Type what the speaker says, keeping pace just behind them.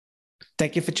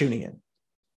Thank you for tuning in.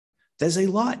 There's a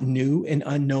lot new and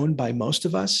unknown by most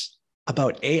of us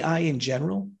about AI in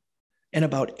general and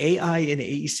about AI in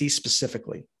AEC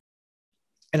specifically.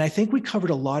 And I think we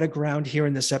covered a lot of ground here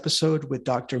in this episode with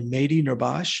Dr. Mehdi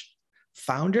Nourbash,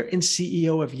 founder and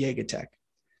CEO of Yegatech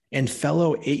and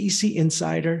fellow AEC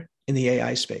insider in the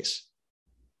AI space.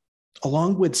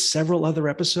 Along with several other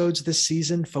episodes this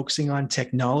season focusing on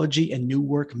technology and new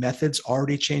work methods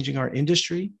already changing our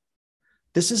industry,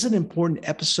 this is an important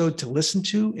episode to listen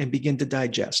to and begin to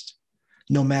digest,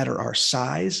 no matter our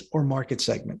size or market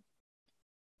segment.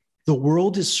 The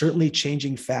world is certainly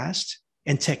changing fast,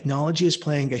 and technology is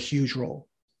playing a huge role.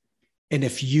 And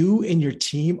if you and your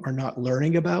team are not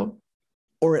learning about,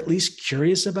 or at least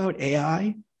curious about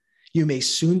AI, you may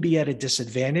soon be at a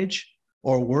disadvantage,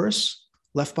 or worse,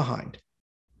 left behind.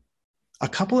 A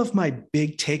couple of my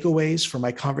big takeaways from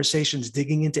my conversations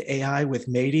digging into AI with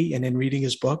Mehdi and in reading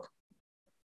his book.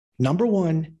 Number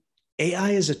one,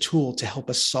 AI is a tool to help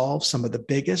us solve some of the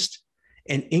biggest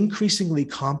and increasingly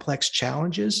complex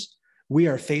challenges we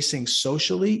are facing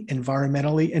socially,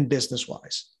 environmentally, and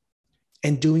business-wise,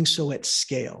 and doing so at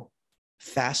scale,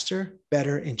 faster,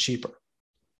 better, and cheaper.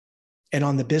 And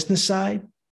on the business side,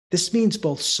 this means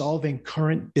both solving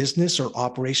current business or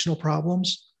operational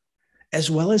problems, as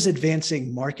well as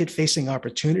advancing market-facing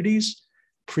opportunities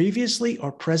previously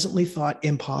or presently thought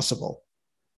impossible,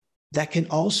 that can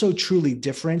also truly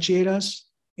differentiate us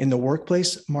in the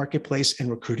workplace, marketplace, and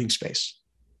recruiting space.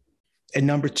 And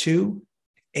number two,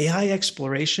 AI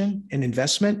exploration and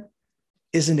investment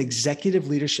is an executive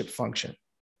leadership function,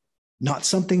 not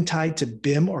something tied to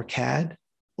BIM or CAD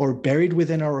or buried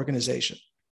within our organization,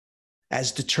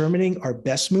 as determining our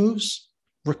best moves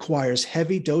requires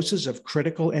heavy doses of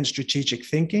critical and strategic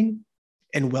thinking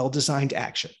and well-designed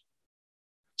action.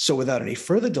 So without any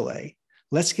further delay,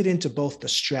 let's get into both the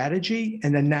strategy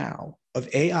and the now of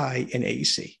AI in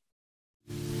AEC.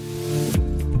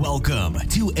 Welcome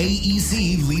to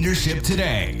AEC Leadership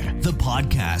Today, the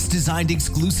podcast designed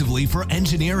exclusively for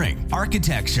engineering,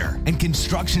 architecture, and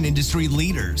construction industry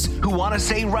leaders who want to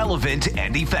stay relevant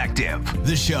and effective.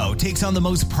 The show takes on the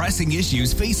most pressing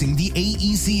issues facing the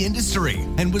AEC industry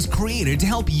and was created to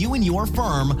help you and your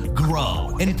firm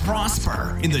grow and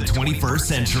prosper in the 21st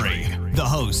century. The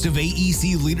host of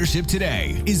AEC Leadership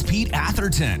Today is Pete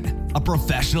Atherton, a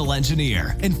professional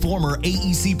engineer and former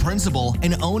AEC principal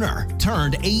and owner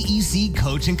turned AEC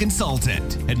coach and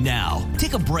consultant. And now,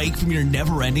 take a break from your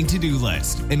never-ending to-do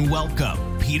list and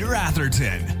welcome Peter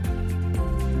Atherton.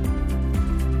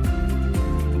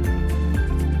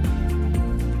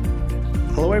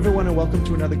 Hello, everyone, and welcome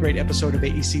to another great episode of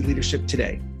AEC Leadership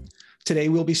Today. Today,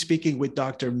 we'll be speaking with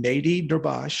Dr. Mehdi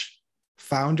Nourbash,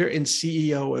 founder and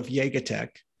CEO of Yegatech,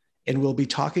 and we'll be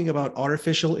talking about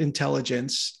artificial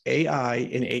intelligence, AI,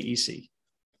 in AEC.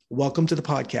 Welcome to the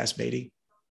podcast, Mehdi.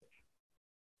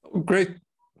 Great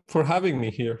for having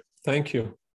me here. Thank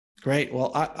you. Great.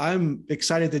 Well, I'm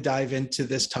excited to dive into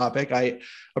this topic. I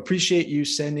appreciate you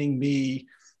sending me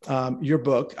your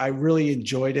book. I really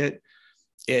enjoyed it.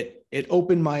 It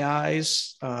opened my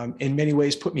eyes, in many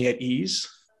ways, put me at ease,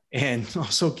 and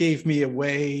also gave me a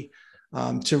way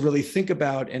to really think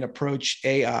about and approach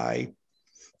AI,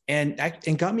 and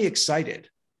got me excited.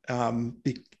 And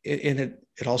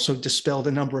it also dispelled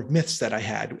a number of myths that I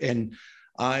had. And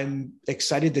I'm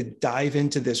excited to dive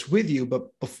into this with you. But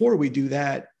before we do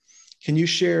that, can you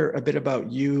share a bit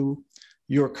about you,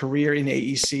 your career in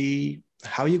AEC,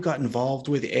 how you got involved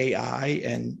with AI,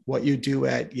 and what you do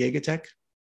at Yegatech?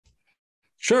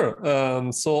 Sure.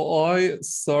 So I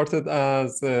started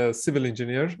as a civil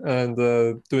engineer and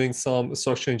doing some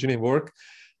structural engineering work.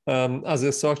 As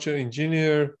a structural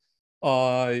engineer,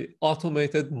 I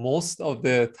automated most of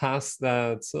the tasks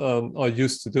that I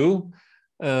used to do,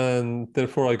 and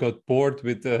therefore I got bored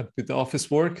with the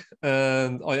office work.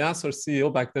 And I asked our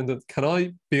CEO back then that, can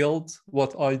I build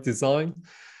what I designed?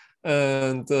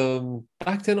 And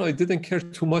back then I didn't care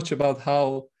too much about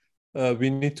how we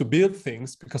need to build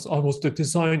things because I was the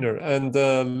designer. And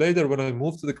later when I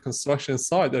moved to the construction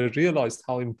side, I realized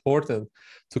how important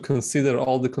to consider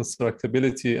all the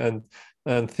constructability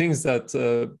and things that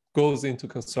goes into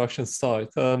construction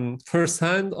site.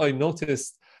 Firsthand, I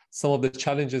noticed some of the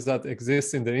challenges that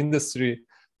exist in the industry,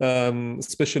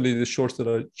 especially the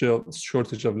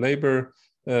shortage of labor,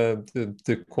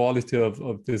 the quality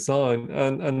of design,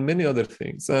 and many other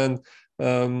things. And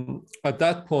at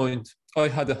that point, I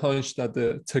had a hunch that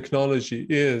the technology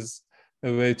is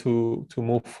a way to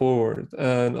move forward.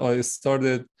 And I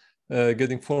started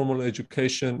getting formal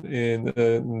education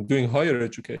in doing higher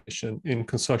education in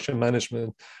construction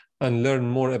management and learn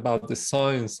more about the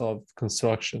science of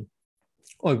construction.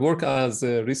 I worked as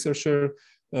a researcher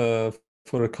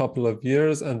for a couple of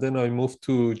years, and then I moved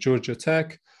to Georgia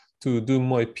Tech to do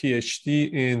my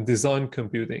PhD in design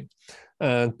computing,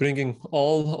 and bringing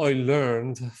all I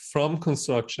learned from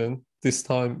construction this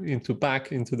time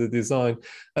back into the design.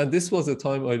 And this was the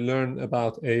time I learned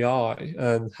about AI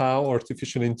and how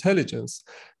artificial intelligence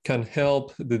can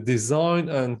help the design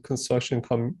and construction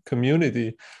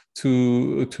community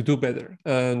to do better.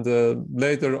 And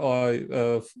later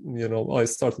I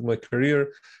started my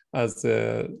career as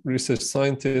a research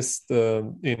scientist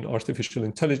in artificial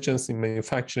intelligence in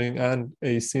manufacturing and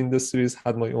AEC industries,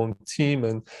 had my own team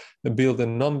and built a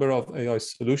number of AI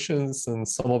solutions, and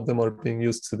some of them are being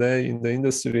used today in the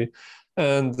industry.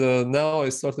 And now I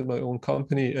started my own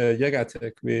company,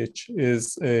 Yegatech, which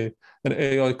is an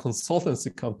AI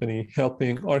consultancy company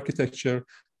helping architecture,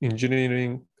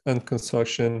 engineering, and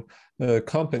construction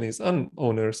companies and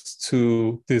owners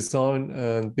to design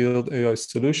and build AI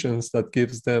solutions that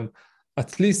gives them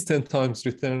at least 10 times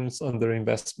returns on their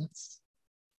investments.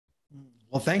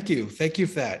 Well, thank you. Thank you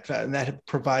for that. And that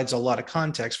provides a lot of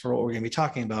context for what we're going to be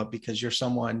talking about, because you're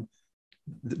someone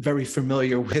very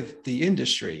familiar with the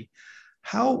industry.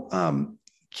 How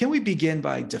can we begin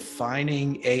by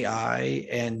defining AI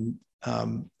and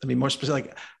more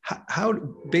specific, how,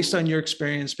 based on your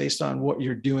experience, based on what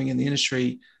you're doing in the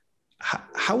industry,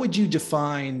 how would you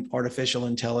define artificial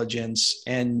intelligence?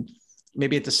 And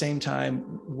maybe at the same time,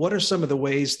 what are some of the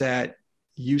ways that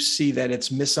you see that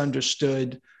it's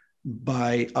misunderstood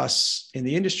by us in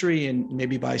the industry and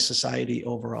maybe by society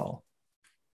overall?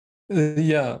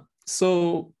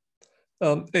 So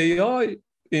AI,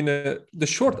 the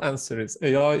short answer is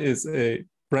AI is a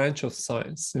branch of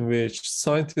science in which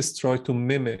scientists try to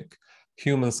mimic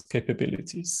humans'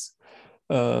 capabilities.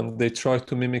 They try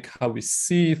to mimic how we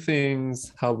see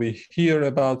things, how we hear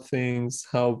about things,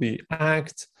 how we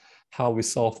act, how we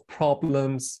solve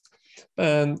problems.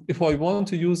 And if I want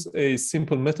to use a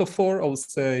simple metaphor, I would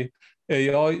say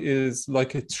AI is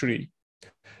like a tree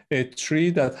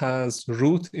that has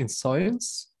root in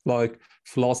science, like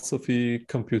philosophy,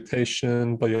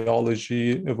 computation,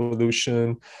 biology,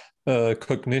 evolution,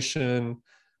 cognition,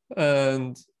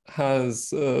 and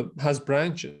has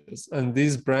branches. And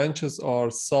these branches are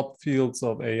subfields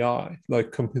of AI,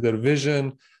 like computer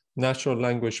vision, natural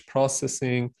language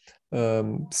processing,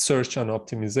 search and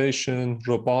optimization,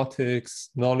 robotics,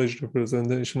 knowledge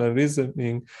representation and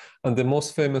reasoning. And the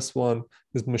most famous one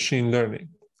is machine learning.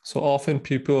 So often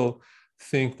people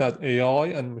think that AI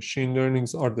and machine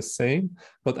learnings are the same,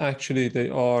 but actually they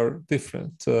are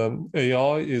different.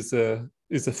 AI is a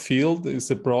field, is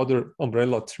a broader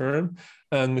umbrella term,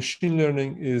 and machine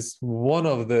learning is one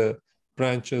of the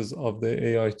branches of the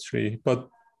AI tree. But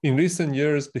in recent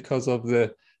years, because of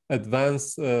the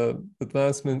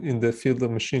advancement in the field of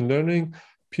machine learning,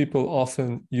 people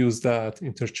often use that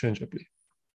interchangeably.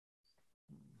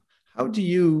 How do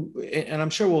you, and I'm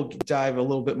sure we'll dive a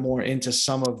little bit more into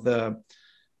some of the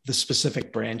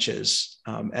specific branches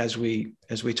as we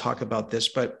talk about this,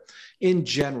 but in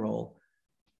general,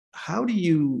 how do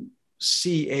you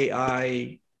see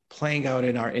AI playing out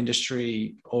in our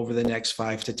industry over the next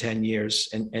 5 to 10 years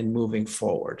and moving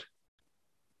forward?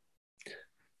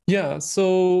 Yeah,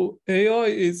 so AI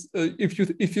is, if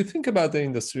you think about the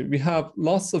industry, we have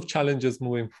lots of challenges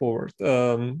moving forward.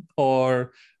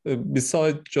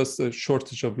 Besides just a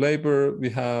shortage of labor, we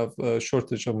have a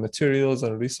shortage of materials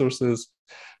and resources.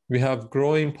 We have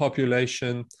growing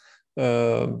population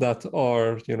that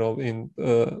are,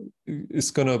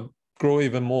 it's going to grow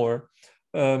even more.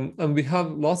 And we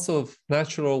have lots of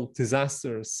natural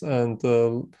disasters and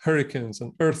hurricanes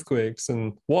and earthquakes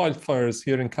and wildfires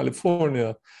here in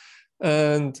California.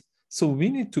 And so we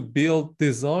need to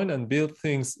design and build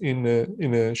things in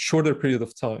a shorter period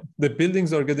of time. The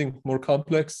buildings are getting more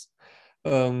complex.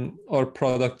 Our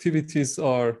productivities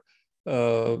are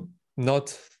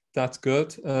not that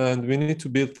good, and we need to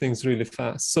build things really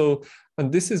fast.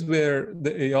 And this is where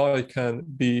the AI can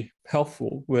be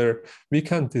helpful, where we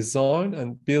can design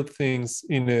and build things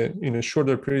in a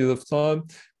shorter period of time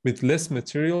with less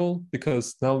material,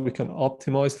 because now we can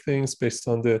optimize things based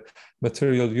on the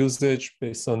material usage,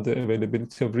 based on the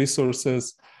availability of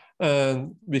resources,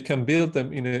 and we can build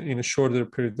them in a shorter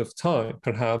period of time,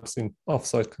 perhaps in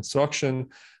offsite construction,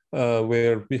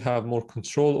 where we have more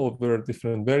control over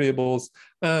different variables,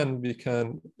 and we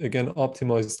can again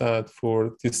optimize that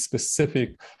for this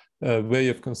specific way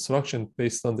of construction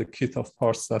based on the kit of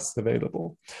parts that's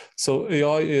available. So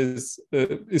AI is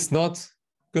not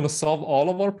going to solve all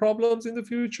of our problems in the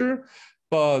future,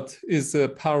 but is a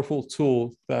powerful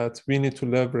tool that we need to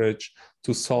leverage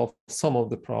to solve some of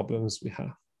the problems we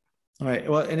have. All right.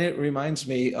 Well, and it reminds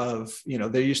me of,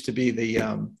 there used to be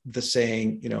the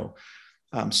saying,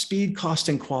 speed, cost,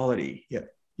 and quality. Yeah.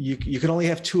 You can only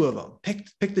have two of them.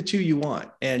 Pick the two you want.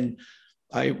 And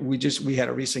we had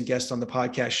a recent guest on the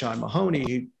podcast, Sean Mahoney,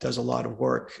 who does a lot of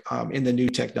work in the new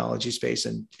technology space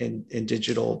and in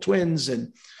digital twins,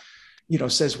 and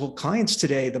says, well, clients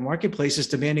today, the marketplace is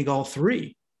demanding all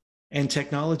three, and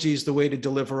technology is the way to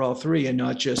deliver all three, and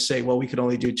not just say, well, we can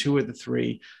only do two of the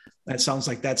three. That sounds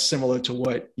like that's similar to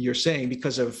what you're saying,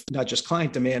 because of not just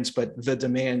client demands, but the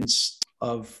demands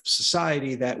of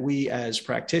society that we as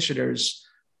practitioners,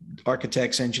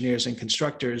 architects, engineers, and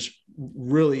constructors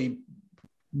really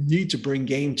need to bring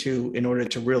game to in order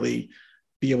to really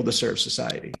be able to serve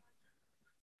society.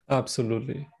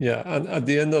 Absolutely. Yeah. And at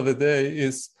the end of the day,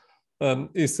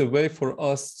 it's a way for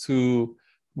us to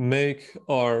make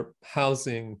our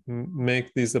housing,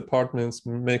 make these apartments,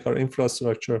 make our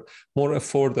infrastructure more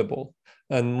affordable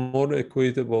and more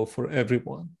equitable for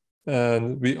everyone.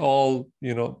 And we all,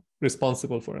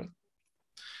 responsible for it.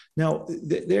 Now,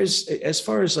 there's, as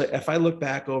far as if I look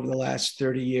back over the last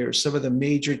 30 years, some of the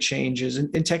major changes,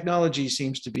 and technology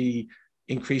seems to be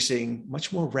increasing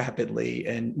much more rapidly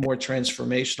and more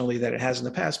transformationally than it has in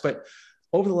the past. But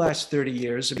over the last 30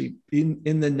 years, in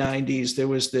the 90s, there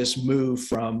was this move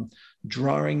from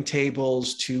drawing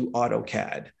tables to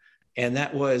AutoCAD. And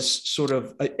that was sort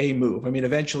of a move. I mean,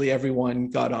 eventually everyone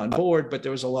got on board, but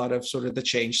there was a lot of sort of the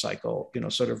change cycle,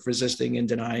 sort of resisting and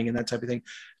denying and that type of thing.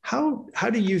 How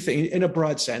do you think, in a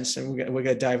broad sense, and we're going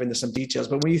to dive into some details,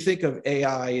 but when you think of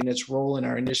AI and its role in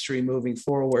our industry moving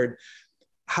forward,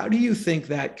 how do you think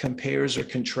that compares or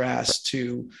contrasts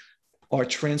to our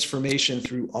transformation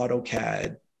through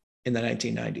AutoCAD in the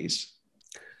 1990s?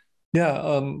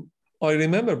 Yeah, I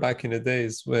remember back in the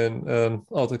days when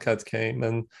AutoCAD came,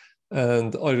 and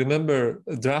I remember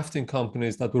drafting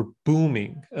companies that were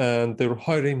booming and they were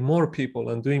hiring more people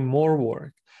and doing more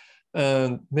work.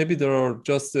 And maybe there are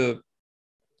just a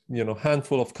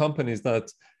handful of companies that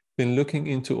been looking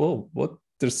into,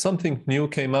 there's something new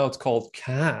came out called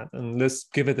CAD, and let's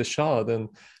give it a shot and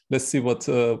let's see what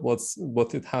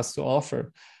it has to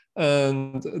offer.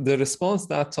 And the response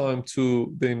that time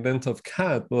to the invent of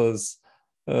CAD was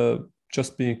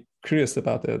just be curious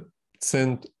about it.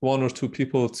 Send one or two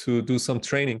people to do some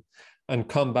training and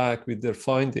come back with their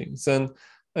findings. And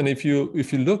if you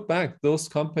look back, those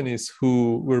companies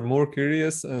who were more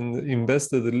curious and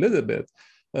invested a little bit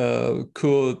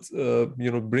could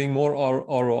bring more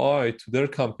ROI to their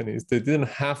companies. They didn't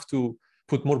have to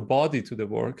put more body to the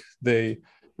work. They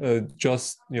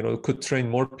just could train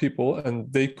more people,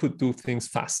 and they could do things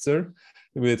faster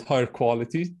with higher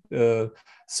quality.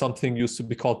 Something used to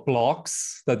be called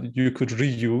blocks that you could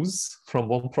reuse from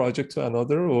one project to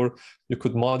another, or you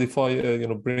could modify,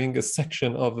 bring a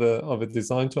section of a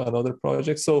design to another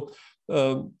project. So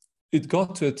it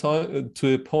got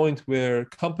to a point where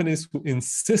companies who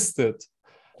insisted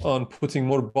on putting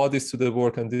more bodies to the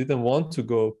work and didn't want to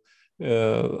go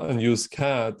and use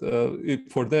CAD,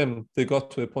 for them, they got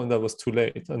to a point that was too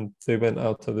late and they went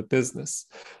out of the business.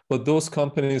 But those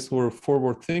companies were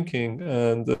forward thinking,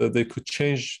 and they could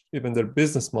change even their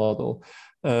business model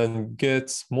and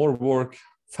get more work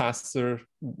faster,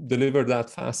 deliver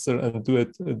that faster, and do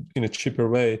it in a cheaper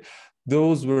way.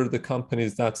 Those were the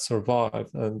companies that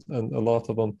survived, and a lot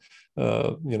of them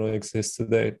exist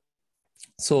today.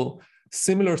 So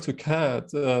similar to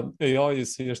CAD, AI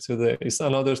is here today. It's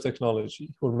another technology,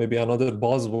 or maybe another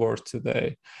buzzword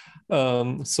today.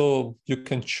 So you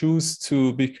can choose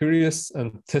to be curious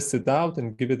and test it out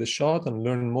and give it a shot and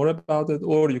learn more about it,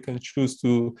 or you can choose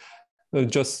to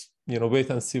just wait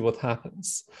and see what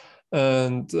happens.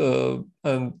 And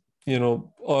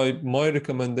my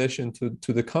recommendation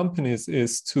to the companies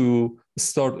is to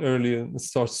start early and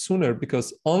start sooner,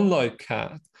 because unlike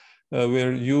CAD,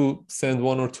 where you send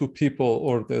one or two people,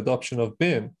 or the adoption of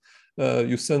BIM,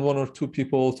 you send one or two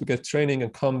people to get training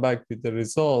and come back with the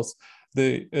results.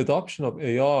 The adoption of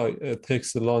AI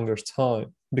takes a longer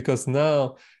time, because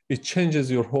now it changes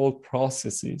your whole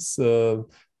processes.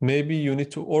 Maybe you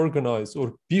need to organize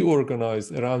or be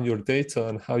organized around your data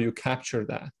and how you capture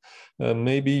that.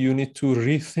 Maybe you need to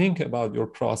rethink about your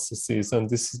processes,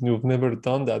 and you've never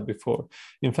done that before.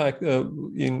 In fact,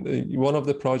 in one of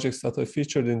the projects that I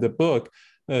featured in the book,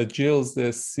 Gilles,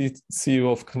 the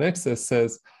CEO of Conexus,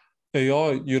 says,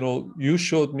 AI, you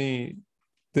showed me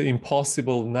the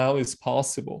impossible now is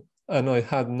possible, and I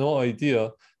had no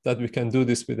idea that we can do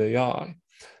this with AI.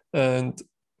 And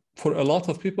for a lot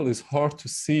of people, it's hard to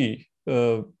see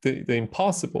the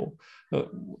impossible.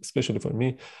 especially for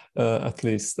me, at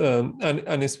least.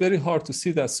 And it's very hard to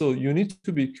see that. So you need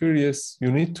to be curious.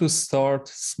 You need to start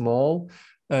small,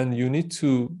 and you need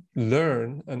to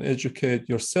learn and educate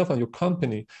yourself and your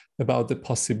company about the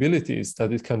possibilities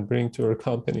that it can bring to your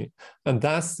company. And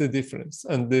that's the difference.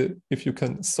 And if you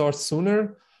can start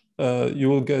sooner, you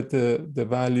will get the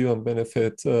value and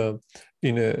benefit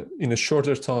in a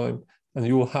shorter time, and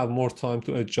you will have more time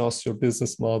to adjust your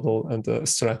business model and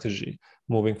strategy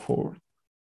moving forward.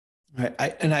 Right.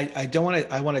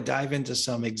 I want to dive into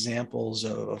some examples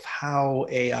of how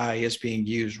AI is being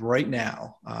used right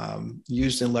now,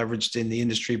 used and leveraged in the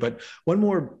industry. But one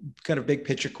more kind of big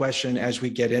picture question as we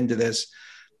get into this.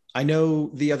 I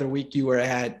know the other week you were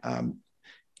at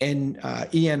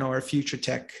ENR Future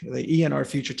Tech, the ENR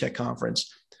Future Tech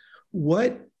Conference.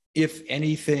 What, if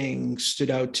anything,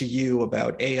 stood out to you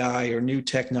about AI or new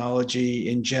technology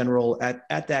in general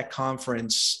at that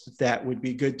conference that would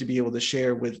be good to be able to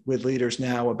share with leaders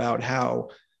now about how,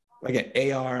 again,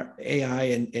 AI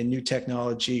and new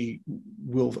technology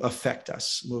will affect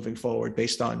us moving forward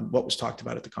based on what was talked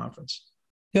about at the conference?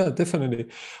 Yeah, definitely.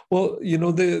 Well,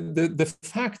 the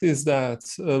fact is that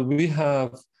we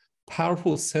have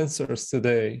powerful sensors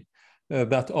today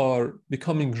that are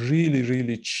becoming really,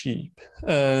 really cheap.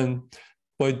 And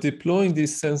by deploying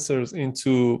these sensors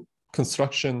into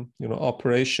construction,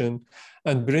 operation,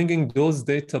 and bringing those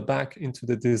data back into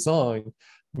the design,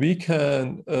 we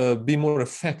can be more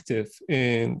effective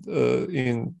in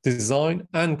design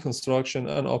and construction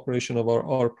and operation of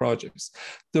our projects.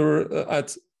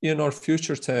 At ENR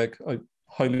Future Tech, I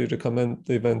highly recommend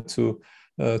the event to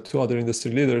other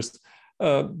industry leaders.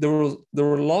 There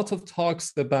were a lot of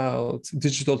talks about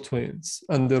digital twins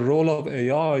and the role of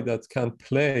AI that can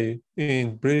play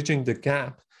in bridging the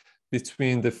gap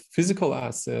between the physical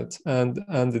asset and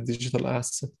the digital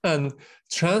asset, and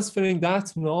transferring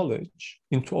that knowledge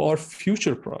into our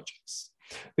future projects.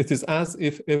 It is as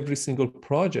if every single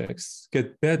project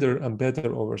get better and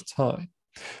better over time.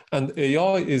 And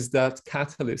AI is that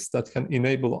catalyst that can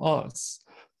enable us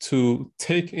to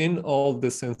take in all the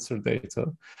sensor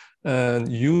data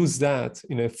and use that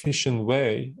in an efficient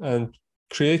way, and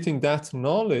creating that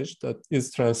knowledge that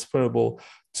is transferable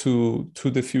to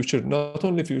the future, not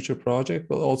only future project,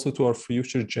 but also to our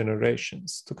future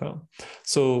generations to come.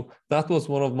 So that was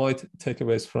one of my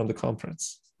takeaways from the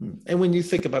conference. And when you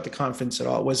think about the conference at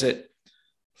all, was it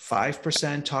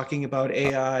 5% talking about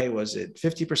AI? Was it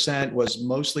 50%? Was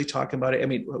mostly talking about it? I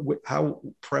mean, how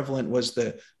prevalent was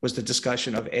the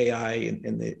discussion of AI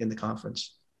in the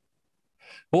conference?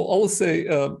 Well, I will say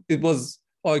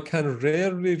I can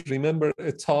rarely remember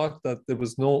a talk that there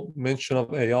was no mention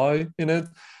of AI in it.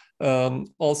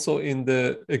 Also in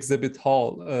the exhibit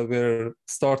hall, where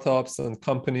startups and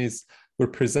companies were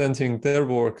presenting their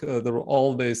work, they were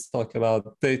always talking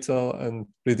about data and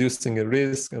reducing a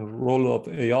risk and role of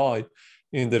AI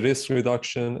in the risk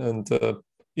reduction, and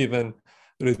even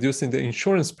reducing the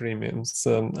insurance premiums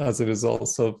as a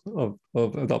result of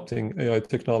adopting AI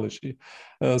technology.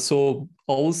 So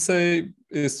I will say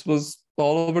it was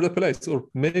all over the place, or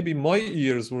maybe my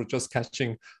ears were just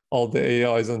catching all the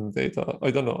AIs and data.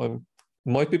 I don't know. I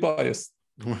might be biased.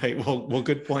 Right. Well,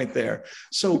 good point there.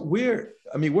 So we're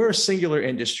a singular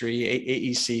industry,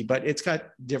 AEC, but it's got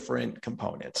different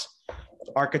components: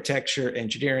 architecture,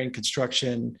 engineering,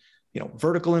 construction,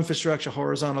 vertical infrastructure,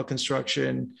 horizontal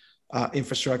construction,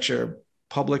 infrastructure,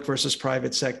 public versus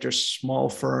private sector, small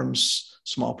firms,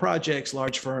 small projects,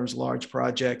 large firms, large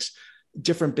projects,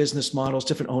 different business models,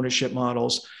 different ownership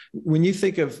models. When you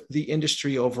think of the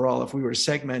industry overall, if we were to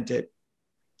segment it,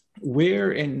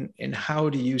 where and how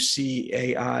do you see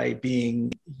AI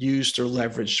being used or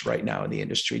leveraged right now in the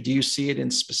industry? Do you see it in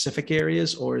specific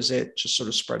areas, or is it just sort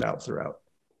of spread out throughout?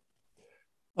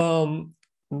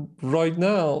 Right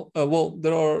now, well,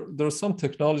 there are some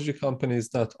technology companies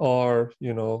that are,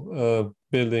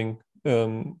 building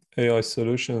AI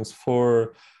solutions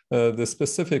for the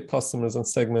specific customers and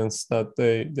segments that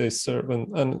they serve,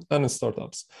 and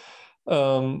startups.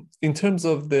 In terms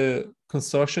of the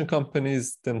construction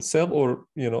companies themselves, or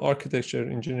architecture,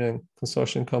 engineering,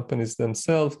 construction companies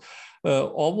themselves,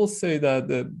 I will say that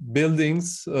the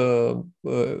buildings,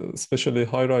 especially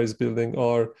high-rise building,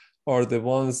 are the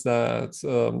ones that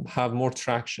have more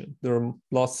traction. There are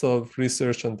lots of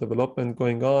research and development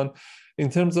going on. In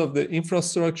terms of the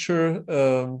infrastructure,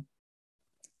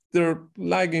 they're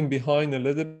lagging behind a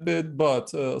little bit, but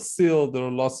still there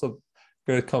are lots of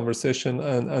great conversation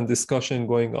and discussion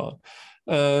going on.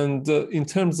 And in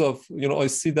terms of, I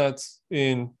see that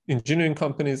in engineering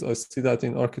companies, I see that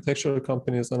in architectural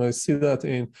companies, and I see that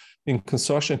in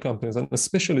construction companies, and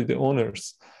especially the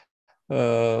owners.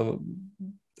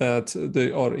 that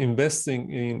they are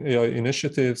investing in AI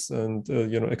initiatives and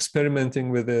experimenting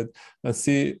with it, and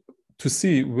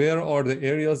see where are the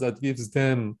areas that gives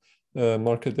them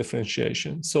market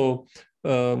differentiation. So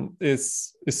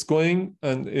it's going,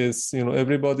 and is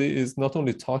everybody is not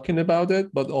only talking about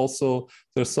it, but also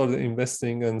they're sort of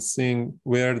investing and seeing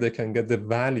where they can get the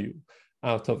value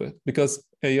out of it. Because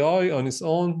AI on its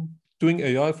own, doing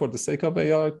AI for the sake of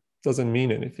AI doesn't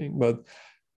mean anything, but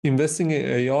investing in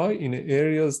AI in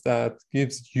areas that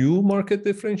gives you market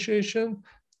differentiation,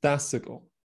 that's the goal.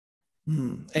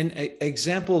 And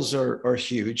examples are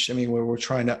huge. I mean, where we're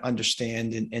trying to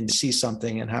understand and see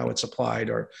something and how it's applied,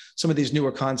 or some of these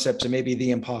newer concepts and maybe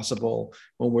the impossible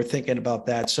when we're thinking about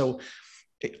that. So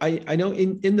I know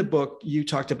in the book, you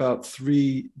talked about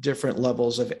 3 different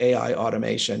levels of AI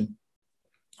automation.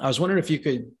 I was wondering if you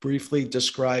could briefly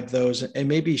describe those and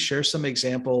maybe share some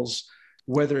examples,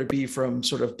 whether it be from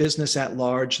sort of business at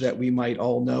large that we might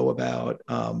all know about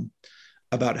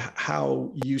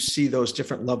how you see those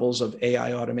different levels of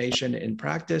AI automation in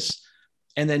practice,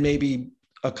 and then maybe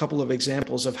a couple of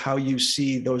examples of how you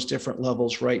see those different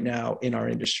levels right now in our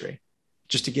industry,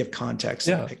 just to give context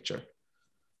and picture.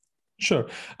 Sure.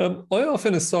 I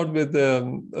often start with the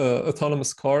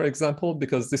autonomous car example,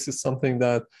 because this is something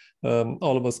that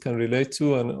all of us can relate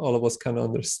to and all of us can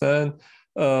understand.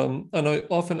 And I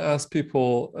often ask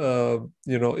people,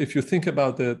 if you think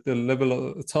about the level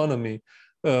of autonomy,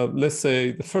 let's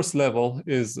say the first level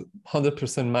is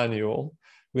 100% manual,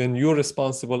 when you're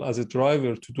responsible as a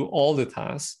driver to do all the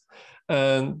tasks.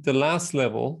 And the last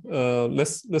level,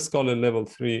 let's call it level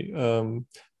 3.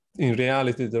 In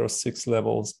reality, there are 6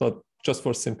 levels, but just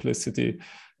for simplicity.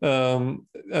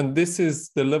 And this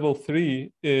is the level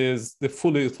 3 is the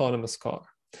fully autonomous car.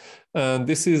 And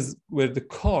this is where the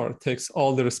car takes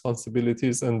all the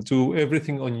responsibilities and do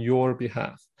everything on your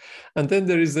behalf. And then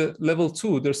there is a level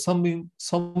 2. There's something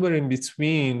somewhere in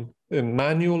between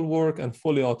manual work and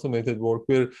fully automated work,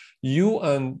 where you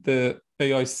and the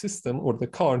AI system or the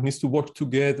car needs to work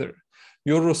together.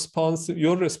 You're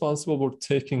responsible for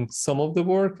taking some of the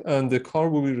work, and the car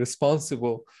will be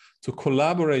responsible to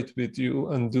collaborate with you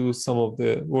and do some of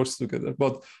the works together.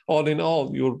 But all in all,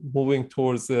 you're moving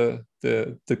towards the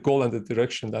goal and the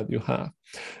direction that you have.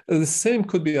 And the same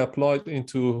could be applied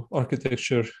into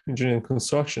architecture, engineering,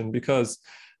 construction, because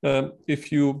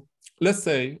let's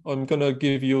say I'm gonna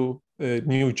give you a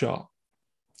new job.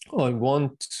 I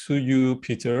want you,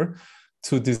 Peter,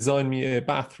 to design me a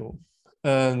bathroom.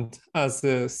 And as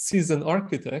a seasoned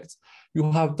architect,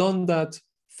 you have done that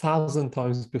 1,000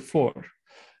 times before.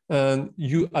 And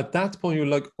at that point, you're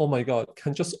like, oh my God,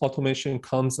 can just automation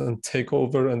comes and take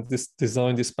over and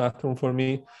design this bathroom for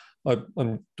me? I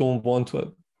don't want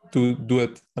to do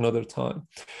it another time.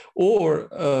 Or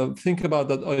think about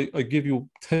that, I give you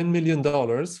 $10 million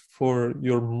for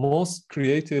your most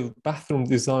creative bathroom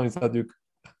designs that you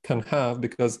can have,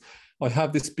 because I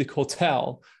have this big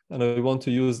hotel and I want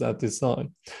to use that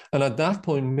design. And at that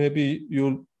point, maybe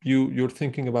you're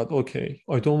thinking about, okay,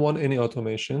 I don't want any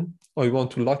automation. I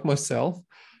want to lock myself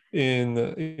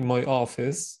in my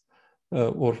office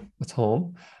or at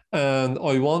home, and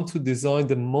I want to design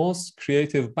the most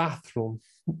creative bathroom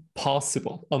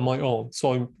possible on my own.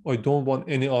 So I don't want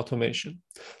any automation.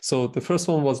 So the first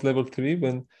one was level 3,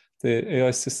 when the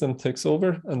AI system takes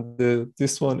over, and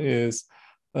this one is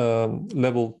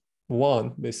level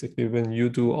 1, basically, when you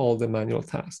do all the manual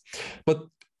tasks. But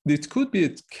it could be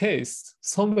a case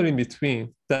somewhere in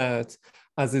between, that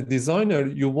as a designer,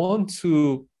 you want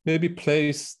to maybe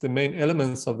place the main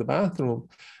elements of the bathroom,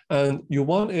 and you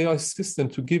want AI system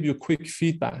to give you quick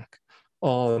feedback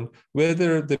on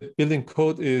whether the building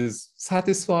code is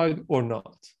satisfied or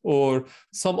not, or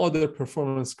some other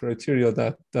performance criteria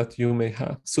that you may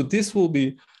have. So this will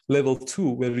be level 2,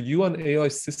 where you and AI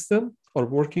system are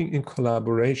working in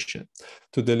collaboration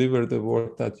to deliver the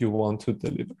work that you want to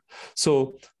deliver.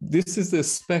 So this is the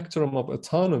spectrum of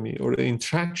autonomy, or the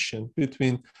interaction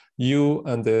between you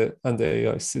and the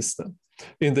AI system.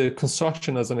 In the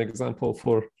construction, as an example,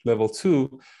 for level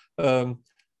 2,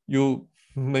 you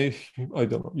may,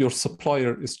 your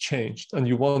supplier is changed, and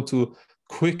you want to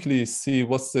quickly see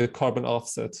what's the carbon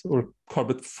offset or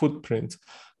carbon footprint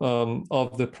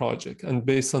of the project. And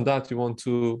based on that, you want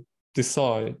to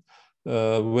decide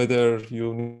whether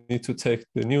you need to take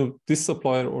this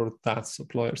supplier or that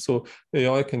supplier. So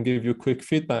AI can give you quick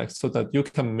feedback so that you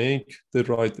can make the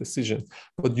right decision,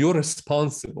 but you're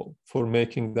responsible for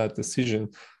making that decision,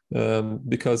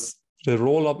 because the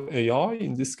role of AI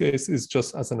in this case is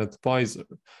just as an advisor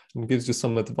and gives you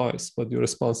some advice, but you're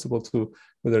responsible to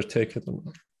whether take it or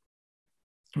not.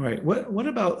 Right. What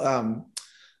about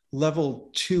level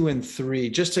 2 and 3,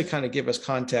 just to kind of give us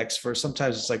context for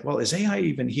sometimes it's like, well, is AI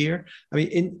even here? I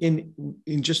mean,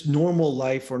 in just normal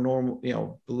life or normal,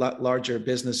 larger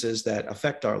businesses that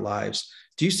affect our lives,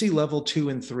 do you see level 2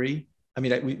 and 3? I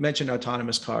mean, we mentioned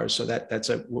autonomous cars, so that's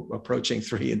approaching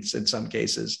 3 in some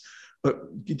cases. But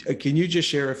can you just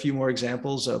share a few more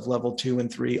examples of level 2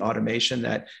 and 3 automation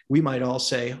that we might all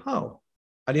say, oh,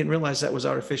 I didn't realize that was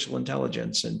artificial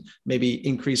intelligence, and maybe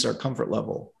increase our comfort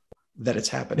level that it's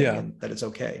happening and that it's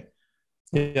okay?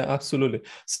 Yeah, absolutely.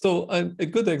 So a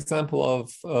good example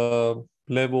of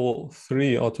level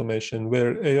 3 automation,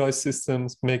 where AI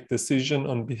systems make decision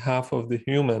on behalf of the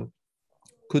human,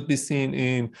 could be seen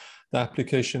in the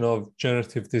application of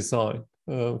generative design,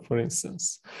 for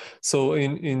instance. So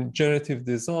in generative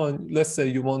design, let's say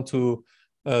you want to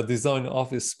design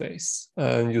office space,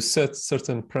 and you set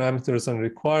certain parameters and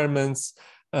requirements,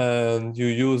 and you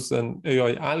use an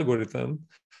AI algorithm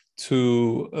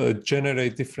to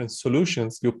generate different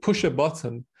solutions. You push a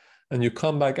button and you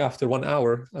come back after 1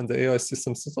 hour and the AI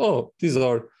system says, oh, these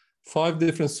are 5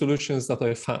 different solutions that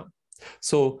I found.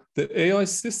 So the AI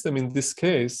system in this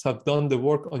case have done the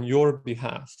work on your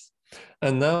behalf.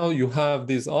 And now you have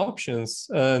these options,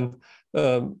 and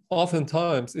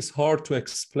oftentimes it's hard to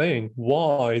explain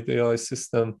why the AI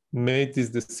system made these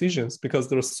decisions, because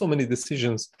there are so many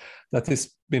decisions that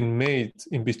has been made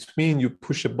in between you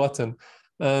push a button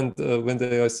and when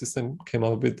the AI system came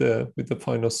up with the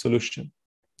final solution.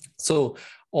 So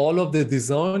all of the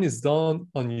design is done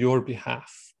on your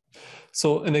behalf.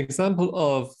 So an example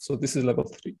of, so this is level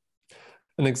 3.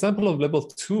 An example of level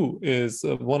 2 is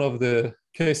one of the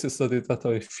case studies that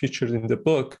I featured in the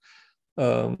book.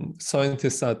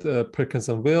 Scientists at Perkins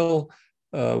and Will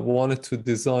wanted to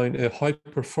design a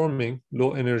high-performing,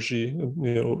 low-energy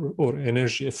or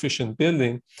energy-efficient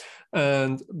building,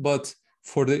 but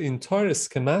for the entire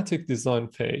schematic design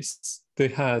phase, they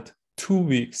had 2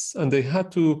 weeks, and they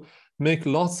had to make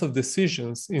lots of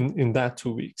decisions in that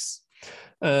 2 weeks.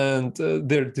 And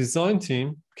their design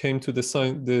team came to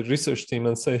the research team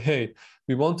and say, hey,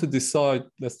 we want to decide,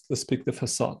 let's pick the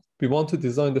facade. We want to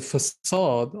design the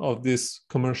facade of this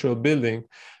commercial building,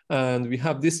 and we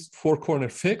have this 4-corner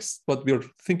fixed, but we're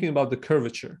thinking about the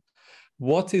curvature.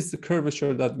 What is the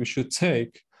curvature that we should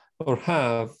take or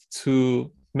have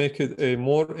to make it a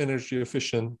more energy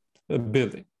efficient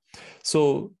building?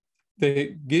 So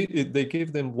they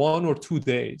gave them 1 or 2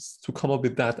 days to come up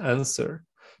with that answer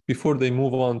before they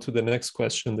move on to the next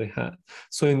question they had.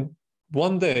 So in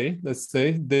 1 day, let's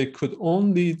say, they could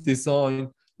only design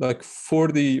like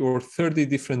 40 or 30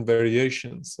 different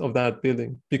variations of that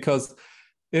building, because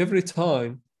every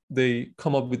time they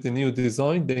come up with a new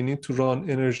design, they need to run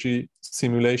energy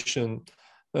simulation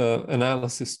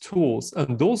analysis tools.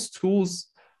 And those tools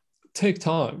take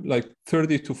time, like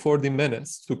 30 to 40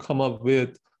 minutes to come up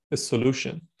with a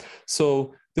solution.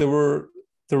 So they were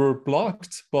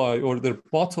blocked by, or their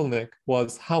bottleneck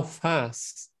was how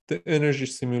fast the energy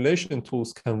simulation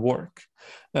tools can work.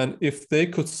 And if they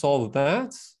could solve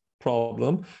that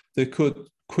problem, they could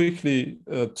quickly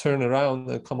turn around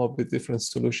and come up with different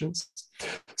solutions.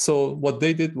 So what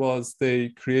they did was they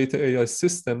created an AI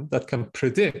system that can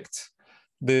predict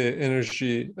the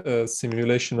energy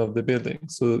simulation of the building.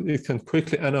 So it can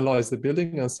quickly analyze the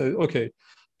building and say, okay,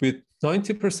 with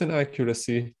 90%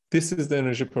 accuracy, this is the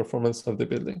energy performance of the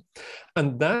building.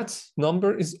 And that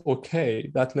number is okay.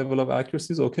 That level of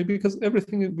accuracy is okay, because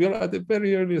everything, we are at the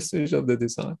very early stage of the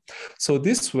design. So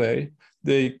this way,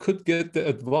 they could get the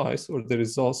advice or the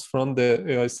results from the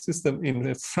AI system in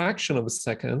a fraction of a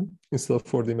second instead of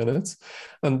 40 minutes.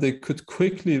 And they could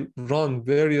quickly run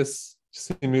various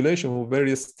simulation or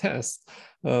various tests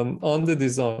on the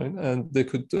design, and they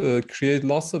could create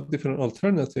lots of different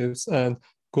alternatives and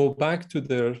go back to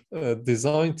their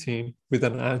design team with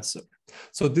an answer.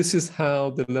 So this is how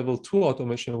the level 2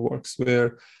 automation works,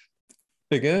 where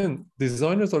again,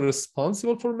 designers are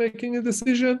responsible for making a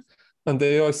decision, and the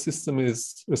AI system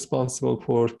is responsible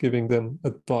for giving them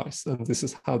advice. And this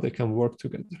is how they can work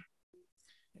together.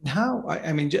 How,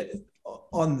 I mean,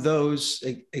 on those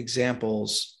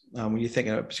examples, when you think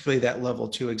of particularly that level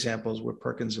 2 examples with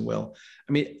Perkins and Will,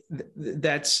 I mean,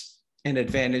 that's an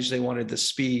advantage. They wanted the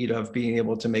speed of being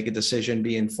able to make a decision,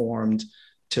 be informed,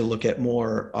 to look at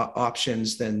more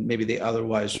options than maybe they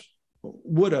otherwise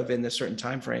would have in a certain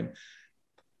time frame.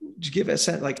 To give a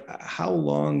sense, like, how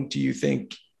long do you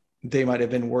think they might have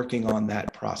been working on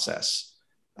that process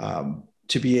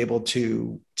to be able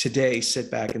to today sit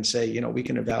back and say, we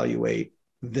can evaluate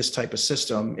this type of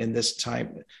system in this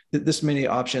time, this many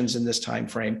options in this time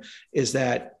frame? Is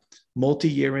that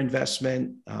multi-year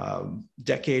investment,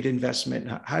 decade investment?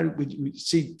 How do we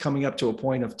see coming up to a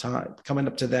point of time, coming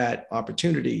up to that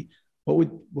opportunity? What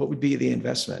would be the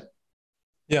investment?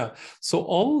 Yeah, so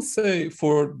I'll say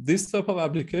for this type of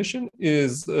application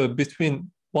is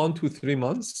between 1 to 3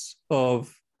 months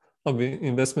of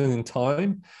investment in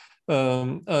time.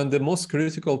 And the most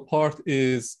critical part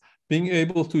is being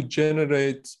able to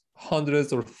generate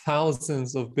hundreds or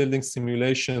thousands of building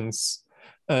simulations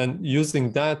and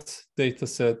using that data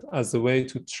set as a way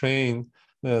to train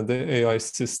the AI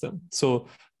system. So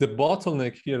the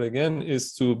bottleneck here again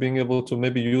is to being able to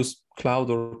maybe use cloud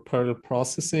or parallel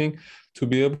processing to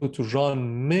be able to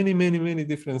run many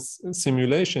different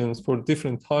simulations for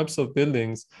different types of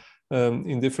buildings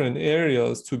in different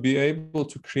areas to be able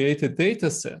to create a data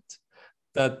set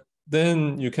that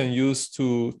then you can use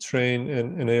to train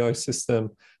an AI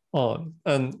system on.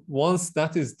 And once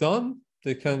that is done,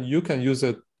 you can use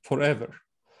it forever.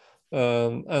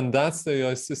 And that's the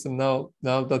AI system now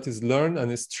that is learned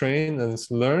and is trained and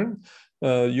is learned.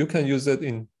 You can use it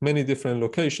in many different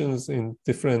locations, in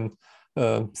different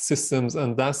systems,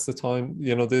 and that's the time,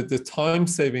 the time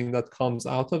saving that comes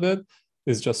out of it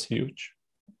is just huge.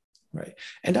 Right.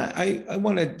 And I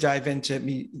want to dive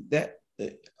into that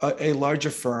a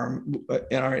larger firm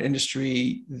in our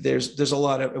industry, there's a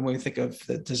lot of, when we think of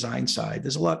the design side,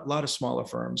 there's a lot of smaller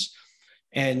firms.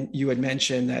 And you had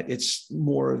mentioned that it's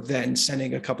more than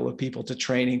sending a couple of people to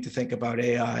training to think about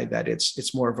AI, that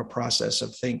it's more of a process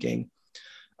of thinking.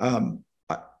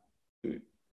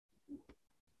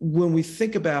 When we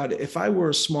think about, if I were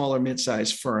a smaller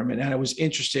mid-sized firm and I was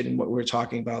interested in what we were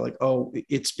talking about, like, oh,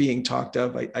 it's being talked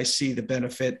of, I see the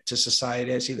benefit to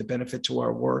society, I see the benefit to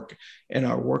our work and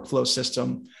our workflow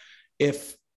system.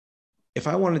 If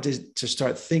I wanted to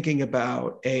start thinking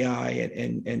about AI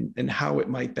and how it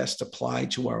might best apply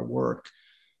to our work,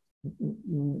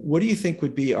 what do you think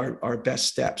would be our best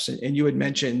steps? And you had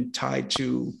mentioned tied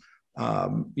to,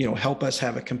 help us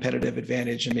have a competitive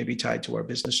advantage and maybe tied to our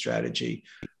business strategy.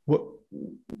 What,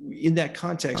 in that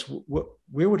context,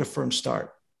 where would a firm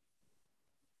start?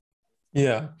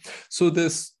 Yeah, so the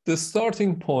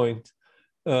starting point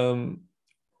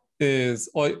is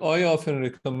I often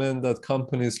recommend that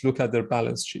companies look at their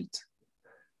balance sheet.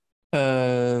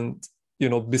 And,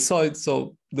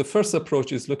 so the first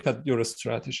approach is look at your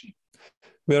strategy.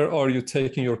 Where are you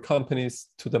taking your companies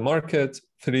to the market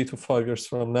 3 to 5 years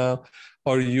from now?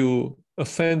 Are you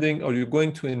offending? Are you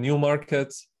going to a new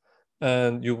market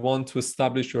and you want to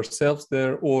establish yourselves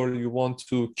there, or you want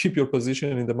to keep your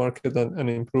position in the market and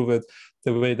improve it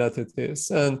the way that it is?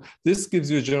 And this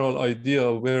gives you a general idea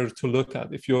of where to look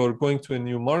at. If you're going to a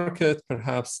new market,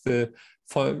 perhaps the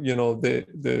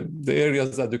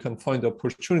areas that you can find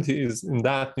opportunity is in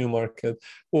that new market.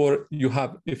 Or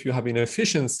if you have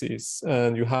inefficiencies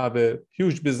and you have a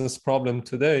huge business problem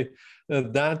today,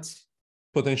 that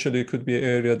potentially could be an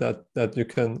area that you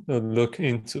can look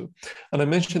into. And I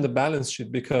mentioned the balance sheet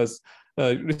because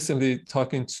recently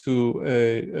talking to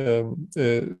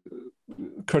a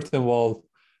curtain wall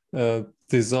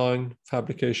design,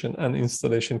 fabrication, and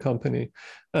installation company,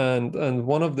 and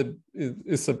one of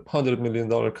it's a $100 million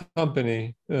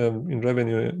company in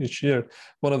revenue each year.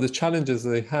 One of the challenges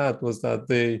they had was that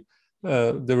they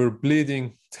were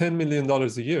bleeding $10 million a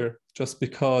year just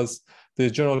because the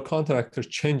general contractor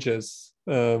changes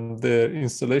the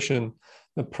installation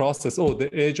process. Oh,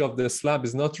 the edge of the slab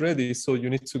is not ready, so you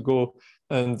need to go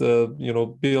and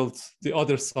build the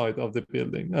other side of the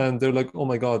building. And they're like, oh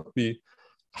my God,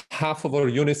 half of our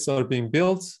units are being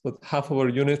built, but half of our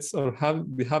units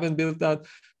we haven't built that.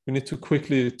 We need to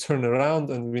quickly turn around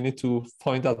and we need to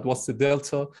find out what's the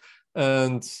delta.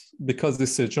 And because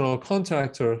this is a general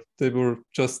contractor, they were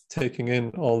just taking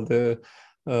in all the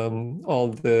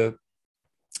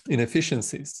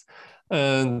inefficiencies.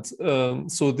 And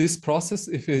so this process,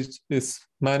 if it is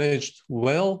managed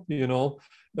well,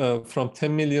 from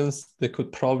 10 millions, they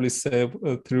could probably save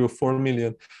 3 or 4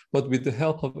 million. But with the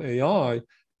help of AI,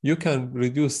 you can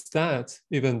reduce that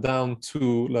even down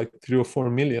to like 3 or 4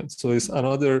 million. So it's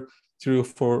another $3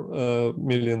 or $4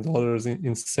 million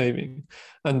in saving.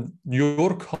 And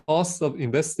your cost of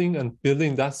investing and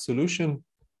building that solution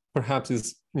perhaps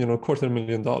is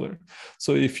 $250,000.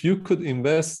 So if you could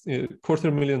invest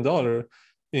 $250,000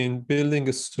 in building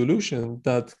a solution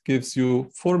that gives you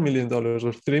 $4 million or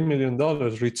 $3 million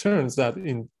returns that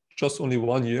in just only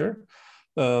 1 year,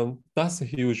 that's a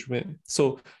huge win.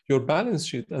 So your balance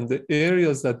sheet and the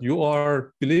areas that you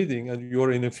are bleeding and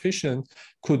you're inefficient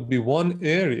could be one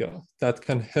area that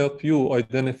can help you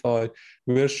identify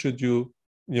where should you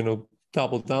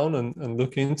double down and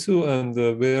look into, and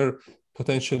where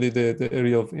potentially the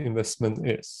area of investment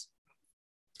is.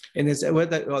 And is that what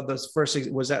that those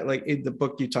first was that like in the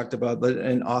book you talked about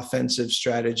an offensive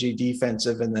strategy,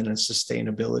 defensive, and then a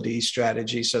sustainability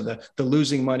strategy. So the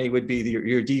losing money would be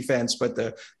your defense, but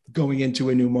the going into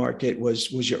a new market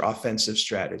was your offensive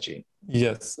strategy.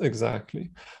 Yes,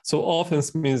 exactly. So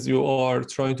offense means you are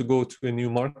trying to go to a new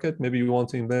market. Maybe you want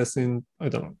to invest in, I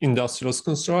don't know, industrial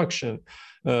construction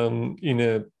in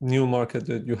a new market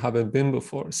that you haven't been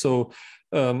before. So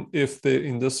if the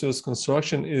industrial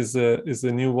construction is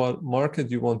a new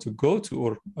market you want to go to,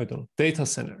 or I don't know, data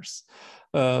centers.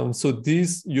 So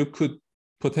these, you could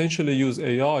potentially use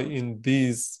AI in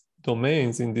these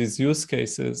domains, in these use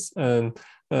cases, and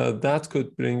that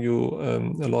could bring you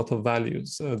a lot of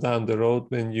values down the road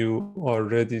when you are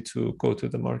ready to go to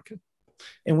the market.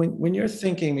 And when you're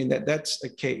thinking, I mean, that's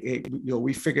okay,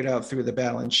 we figured out through the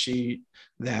balance sheet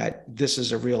that this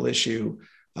is a real issue,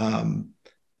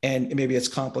 and maybe it's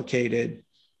complicated,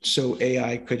 so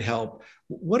AI could help.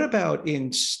 What about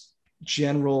in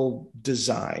general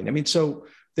design? I mean, so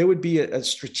there would be a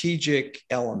strategic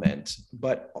element,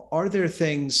 but are there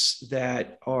things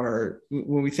that are,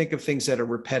 when we think of things that are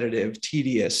repetitive,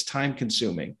 tedious, time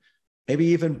consuming, maybe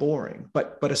even boring,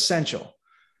 but essential?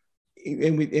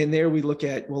 And there we look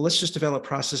at, well, let's just develop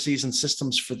processes and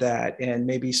systems for that, and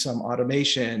maybe some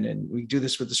automation, and we do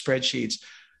this with the spreadsheets.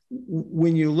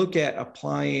 When you look at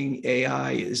applying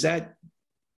AI, is that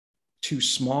too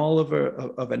small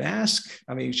of an ask?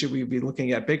 I mean, should we be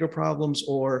looking at bigger problems,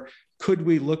 or could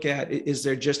we look at, is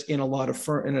there just in a lot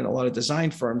of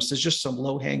design firms, there's just some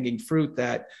low-hanging fruit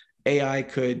that AI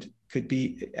could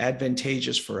be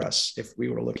advantageous for us if we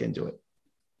were to look into it?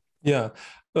 Yeah.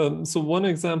 So one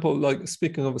example, like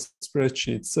speaking of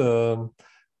spreadsheets,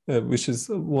 which is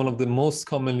one of the most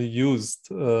commonly used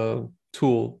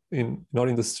tool in our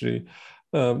industry.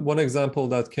 One example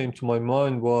that came to my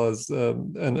mind was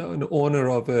an owner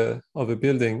of a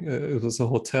building. It was a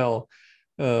hotel.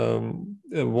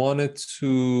 Wanted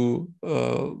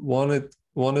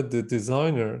the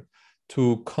designer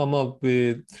to come up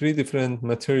with 3 different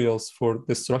materials for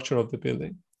the structure of the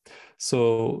building.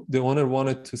 So the owner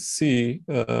wanted to see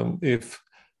if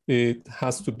it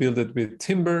has to build it with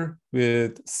timber,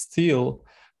 with steel,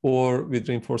 or with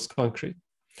reinforced concrete.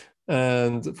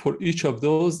 And for each of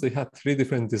those, they had 3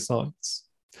 different designs.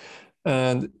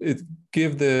 And it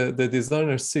gave the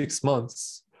designer 6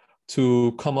 months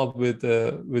to come up with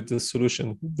the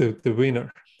solution, the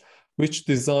winner, which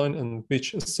design and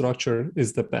which structure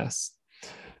is the best.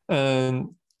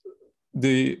 And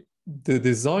the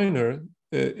designer,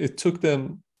 it took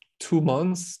them 2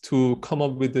 months to come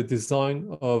up with the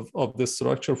design of the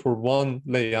structure for one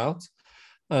layout,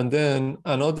 and then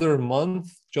another month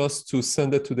just to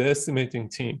send it to the estimating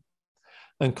team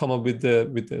and come up with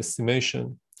the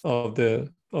estimation of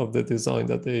the design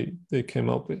that they came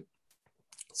up with.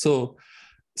 So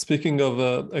speaking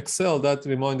of Excel, that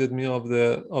reminded me of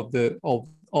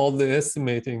all the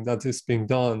estimating that is being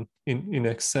done in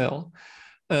Excel.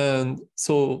 And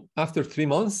so after 3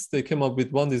 months, they came up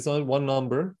with one design, one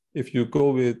number. If you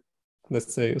go with,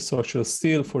 let's say, a structural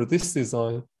steel for this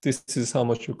design, this is how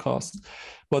much it costs.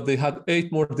 But they had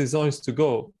 8 more designs to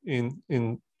go in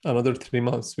another 3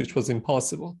 months, which was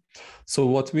impossible. So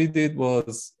what we did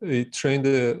was we trained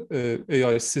the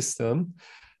AI system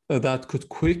that could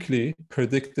quickly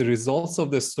predict the results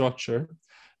of the structure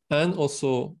and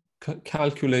also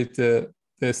calculate the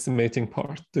estimating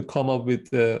part to come up with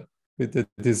the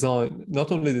design,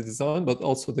 not only the design, but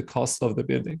also the cost of the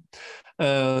building.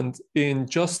 And in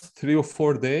just 3 or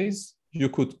 4 days, you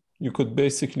could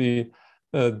basically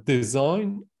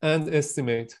design and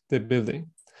estimate the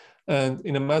building. And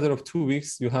in a matter of 2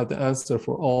 weeks, you had the answer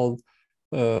for all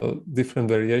different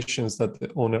variations that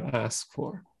the owner asked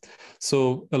for.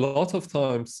 So a lot of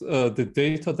times, the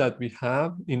data that we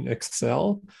have in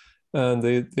Excel and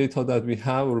the data that we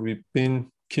have or we've been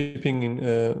keeping in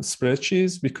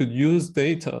spreadsheets, we could use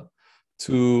data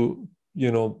to,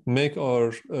 make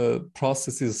our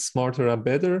processes smarter and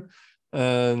better.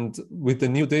 And with the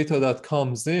new data that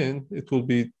comes in, it will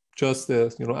be just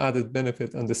a added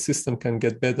benefit, and the system can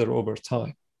get better over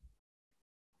time.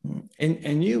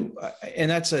 And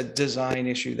that's a design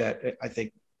issue that I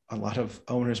think a lot of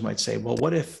owners might say, well,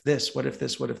 what if this, what if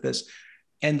this, what if this?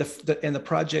 And the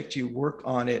project you work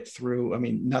on it through, I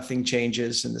mean, nothing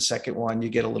changes. In the second one, you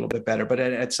get a little bit better, but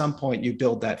at some point you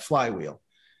build that flywheel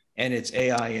and it's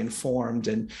AI informed.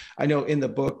 And I know in the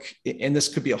book, and this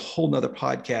could be a whole nother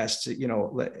podcast,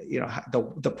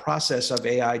 the process of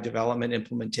AI development,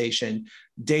 implementation,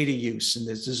 data use. And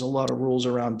there's a lot of rules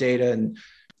around data, and,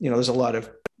 there's a lot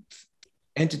of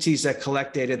entities that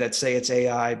collect data that say it's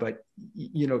AI, but,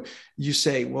 you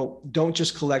say, well, don't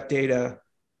just collect data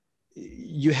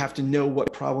you have to know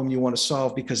what problem you want to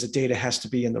solve because the data has to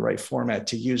be in the right format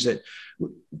to use it.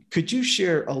 Could you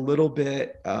share a little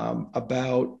bit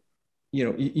about,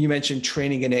 you mentioned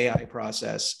training an AI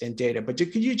process and data, but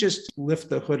could you just lift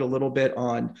the hood a little bit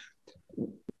on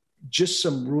just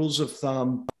some rules of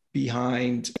thumb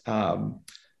behind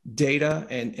data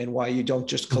and why you don't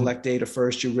just collect data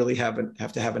first? You really have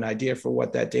to have an idea for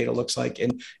what that data looks like.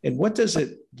 And what does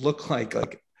it look like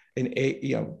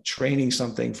training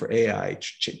something for AI,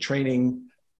 training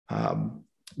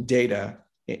data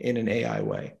in an AI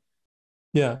way?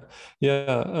 Yeah.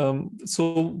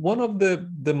 So one of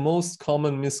the most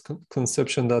common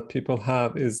misconception that people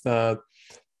have is that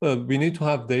we need to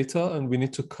have data and we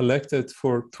need to collect it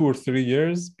for 2 or 3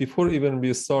 years before even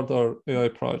we start our AI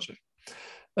project.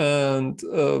 And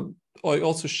I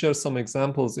also share some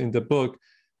examples in the book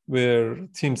where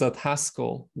teams at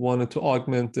Haskell wanted to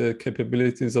augment the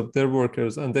capabilities of their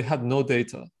workers and they had no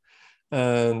data.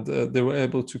 And they were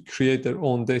able to create their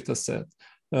own data set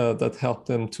that helped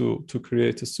them to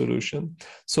create a solution.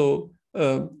 So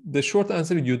the short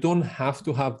answer, you don't have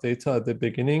to have data at the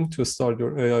beginning to start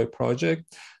your AI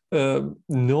project.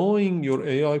 Knowing your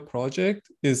AI project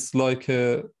is like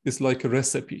a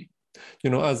recipe.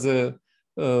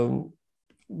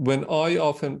 When I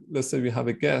often, let's say we have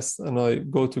a guest and I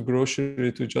go to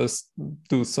grocery to just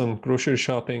do some grocery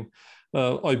shopping,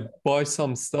 I buy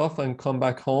some stuff and come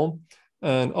back home.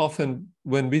 And often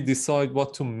when we decide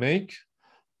what to make,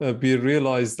 we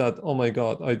realize that, oh my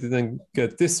God, I didn't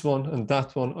get this one and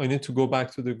that one. I need to go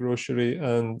back to the grocery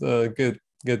and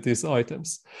get these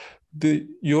items.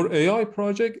 Your AI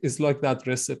project is like that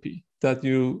recipe that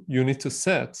you need to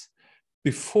set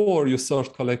before you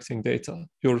start collecting data.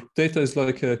 Your data is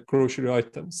like grocery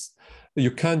items.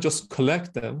 You can't just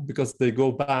collect them because they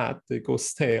go bad, they go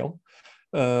stale.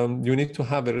 You need to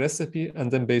have a recipe,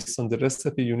 and then based on the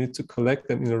recipe, you need to collect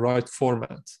them in the right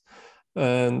format.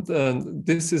 And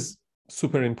this is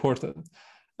super important.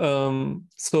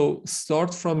 So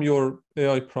start from your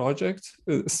AI project,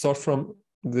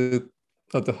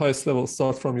 at the highest level,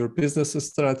 start from your business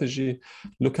strategy,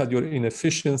 look at your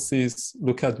inefficiencies,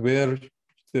 look at where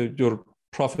your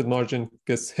profit margin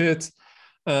gets hit,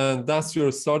 and that's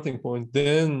your starting point.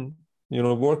 Then,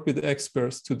 work with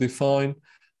experts to define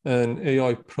an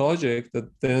AI project that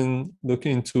then look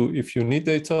into if you need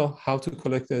data, how to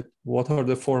collect it, what are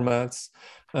the formats,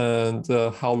 and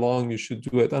how long you should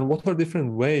do it, and what are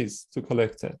different ways to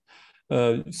collect it.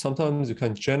 Sometimes you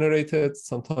can generate it,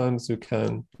 sometimes you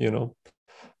can,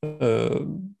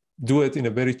 do it in a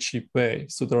very cheap way.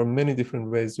 So there are many different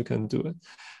ways you can do it.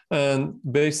 And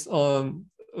based on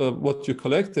what you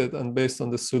collected and based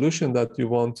on the solution that you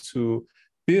want to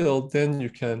build, then you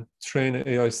can train an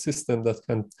AI system that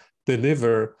can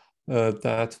deliver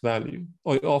that value.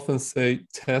 I often say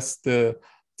test the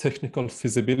technical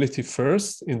feasibility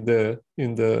first in the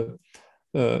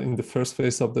first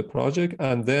phase of the project,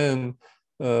 and then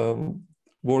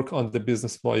work on the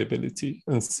business viability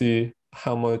and see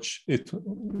how much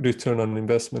return on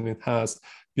investment it has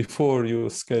before you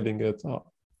scaling it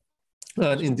up.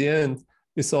 And in the end,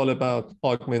 it's all about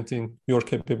augmenting your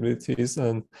capabilities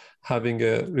and having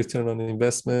a return on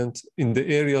investment in the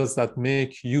areas that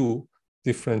make you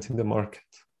different in the market.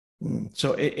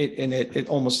 So it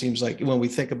almost seems like when we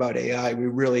think about AI, we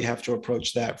really have to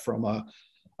approach that from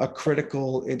a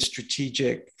critical and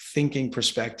strategic thinking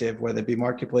perspective, whether it be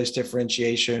marketplace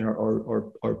differentiation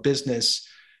or business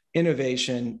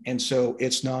innovation. And so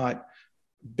it's not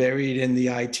buried in the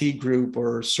IT group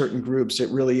or certain groups. It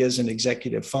really is an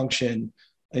executive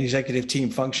team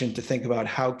function to think about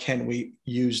how can we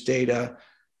use data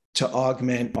to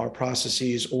augment our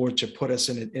processes or to put us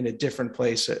in a different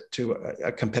place to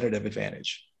a competitive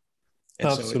advantage. And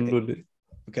absolutely.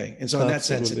 Okay. And so in that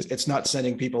sense, it's not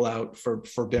sending people out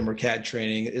for BIM or CAD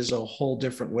training. It is a whole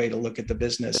different way to look at the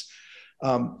business.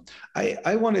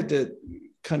 I wanted to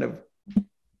kind of,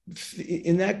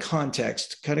 in that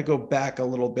context, kind of go back a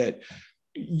little bit.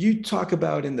 You talk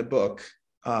about in the book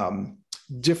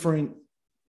different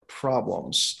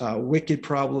problems, wicked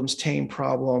problems, tame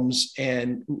problems,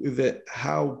 and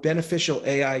how beneficial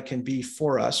AI can be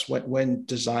for us when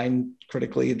designed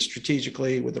critically and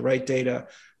strategically with the right data.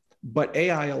 But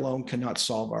AI alone cannot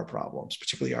solve our problems,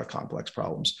 particularly our complex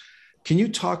problems. Can you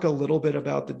talk a little bit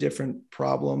about the different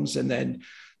problems and then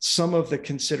some of the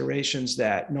considerations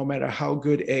that no matter how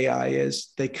good AI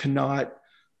is, they cannot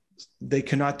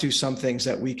do some things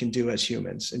that we can do as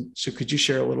humans? And so could you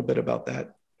share a little bit about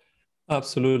that?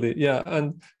 Absolutely. Yeah.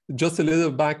 And just a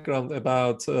little background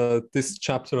about this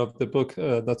chapter of the book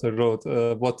that I wrote,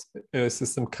 what AI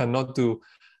system cannot do.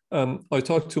 I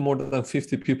talked to more than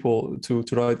 50 people to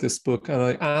write this book, and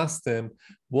I asked them,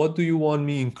 what do you want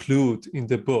me include in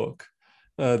the book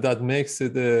that makes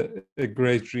it a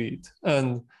great read?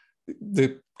 And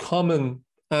the common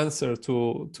answer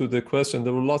to the question,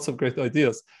 there were lots of great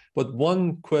ideas, but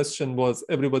one question was,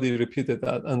 everybody repeated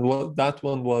that, and that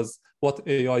one was what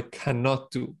AI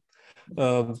cannot do.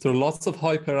 There are lots of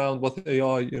hype around what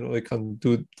AI, it can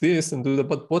do this and do that,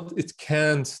 but what it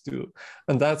can't do,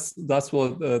 and that's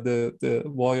what the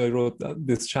why I wrote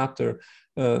this chapter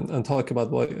and talk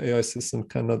about what AI system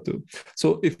cannot do.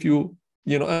 So if you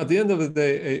at the end of the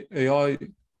day,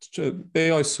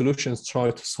 AI solutions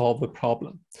try to solve a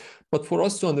problem, but for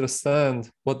us to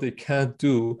understand what they can't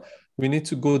do, we need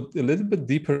to go a little bit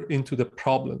deeper into the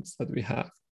problems that we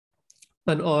have,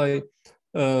 and I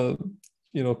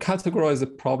categorize the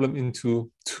problem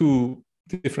into two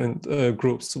different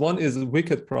groups. One is a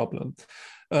wicked problem.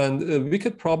 And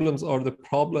wicked problems are the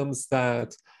problems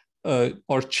that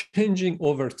are changing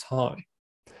over time.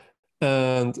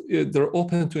 And they're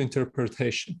open to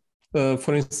interpretation.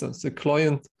 For instance, a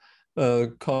client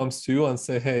comes to you and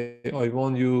say, hey, I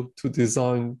want you to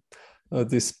design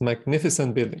this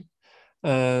magnificent building.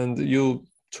 And you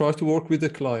try to work with the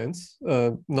client.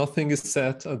 Nothing is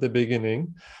set at the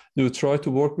beginning. You try to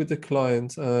work with the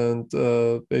client and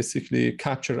basically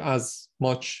capture as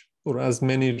much or as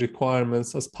many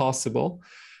requirements as possible.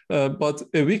 But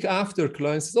a week after,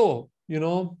 client says, oh,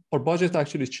 our budget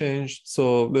actually changed,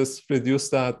 so let's reduce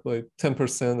that by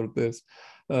 10% or this.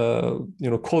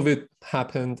 COVID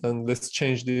happened and let's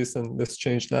change this and let's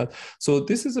change that. So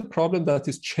this is a problem that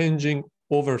is changing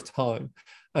over time.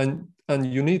 And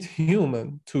you need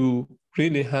human to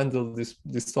really handle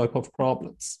this type of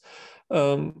problems.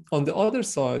 On the other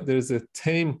side, there is a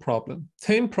tame problem.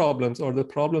 Tame problems are the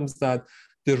problems that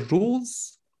the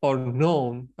rules are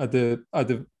known at the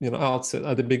outset,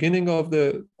 at the beginning of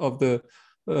the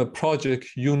project.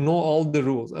 All the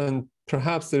rules, and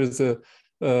perhaps there is a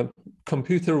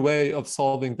computer way of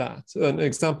solving that. An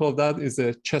example of that is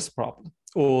a chess problem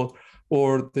or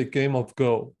the game of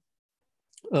Go.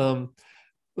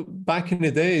 Back in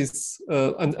the days,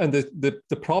 and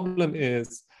the problem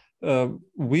is,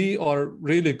 we are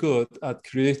really good at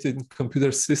creating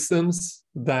computer systems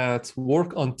that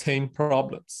work on tame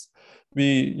problems.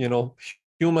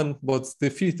 Human was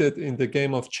defeated in the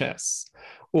game of chess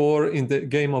or in the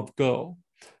game of Go.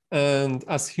 And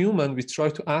as human, we try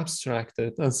to abstract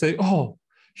it and say, oh,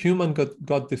 human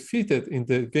got defeated in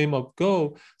the game of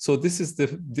Go. So this is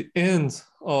the end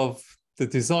of the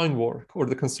design work or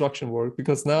the construction work,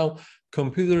 because now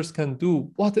computers can do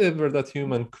whatever that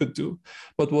human could do.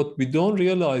 But what we don't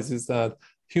realize is that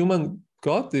human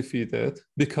got defeated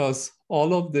because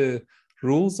all of the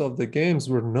rules of the games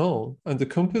were known, and the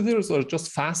computers are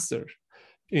just faster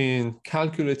in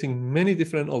calculating many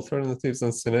different alternatives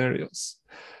and scenarios.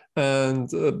 And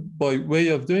by way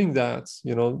of doing that,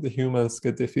 the humans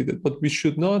get defeated. But we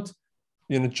should not,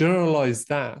 generalize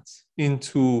that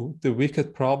into the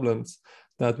wicked problems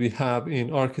that we have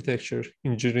in architecture,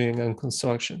 engineering, and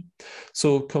construction.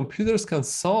 So computers can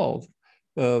solve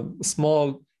a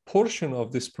small portion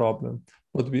of this problem,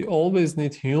 but we always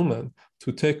need human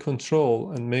to take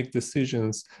control and make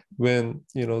decisions when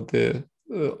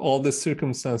all the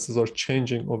circumstances are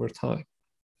changing over time.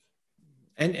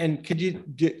 And could you?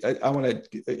 I want to,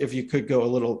 if you could go a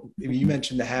little. You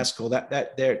mentioned the Haskell.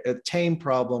 That their tame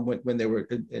problem when they were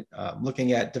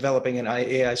looking at developing an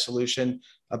AI solution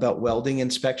about welding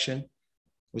inspection.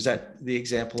 Was that the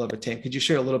example of a tame? Could you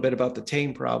share a little bit about the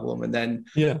tame problem? And then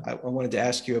I wanted to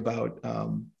ask you about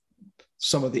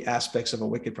some of the aspects of a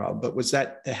wicked problem. But was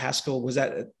that the Haskell? Was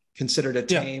that considered a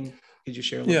tame? Yeah. Could you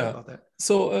share a little bit about that?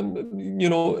 So,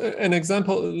 an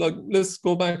example, like, let's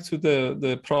go back to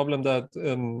the problem that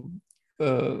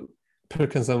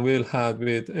Perkins and Will had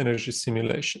with energy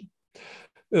simulation.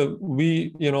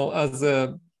 We know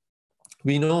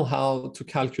how to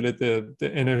calculate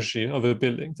the energy of a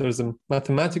building. There's a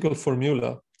mathematical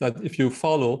formula that if you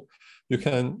follow, you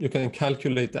can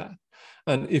calculate that.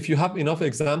 And if you have enough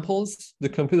examples, the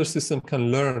computer system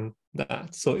can learn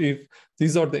that. So if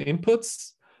these are the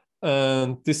inputs,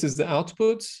 and this is the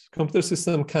output, computer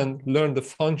system can learn the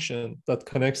function that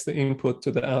connects the input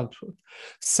to the output.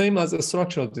 Same as a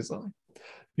structural design.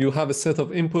 You have a set of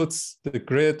inputs, the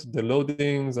grid, the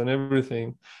loadings, and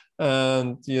everything.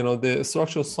 And the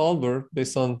structural solver,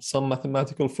 based on some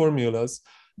mathematical formulas,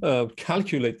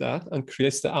 calculate that and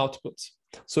creates the output.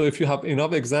 So if you have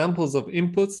enough examples of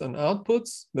inputs and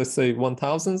outputs, let's say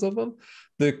 1,000 of them,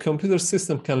 the computer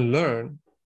system can learn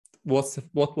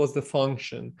what was the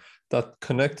function that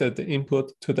connected the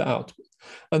input to the output.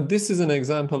 And this is an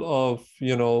example of,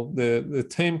 the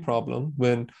tame problem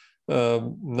when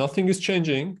nothing is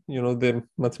changing, the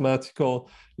mathematical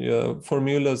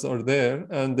formulas are there,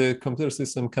 and the computer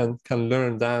system can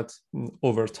learn that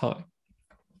over time.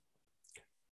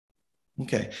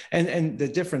 Okay, and the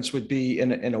difference would be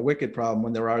in a wicked problem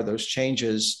when there are those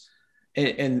changes,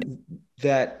 and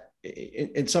that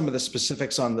in some of the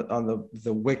specifics on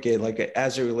the wicked, like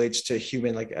as it relates to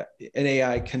human, like an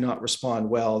AI cannot respond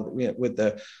well with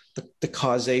the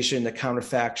causation, the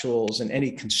counterfactuals, and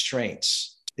any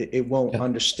constraints. It won't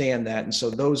understand that, and so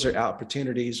those are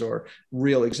opportunities or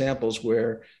real examples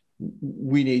where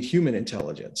we need human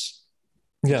intelligence.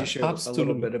 Could you share absolutely. A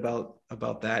little bit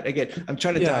about that? Again, I'm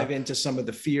trying to dive into some of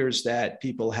the fears that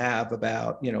people have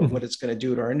about, what it's going to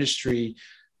do to our industry,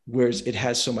 whereas it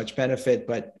has so much benefit.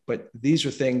 But these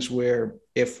are things where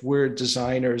if we're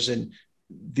designers in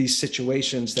these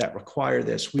situations that require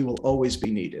this, we will always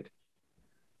be needed.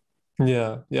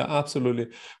 Yeah, absolutely.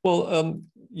 Well,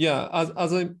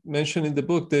 as I mentioned in the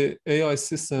book, the AI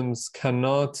systems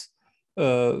cannot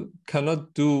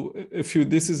do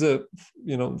this is a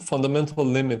fundamental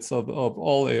limits of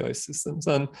all AI systems,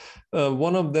 and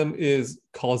one of them is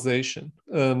causation.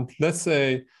 Let's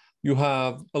say you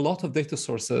have a lot of data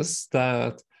sources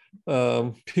that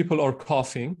people are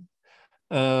coughing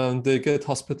and they get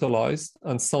hospitalized,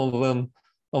 and some of them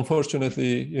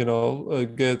unfortunately go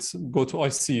to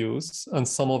ICUs, and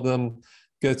some of them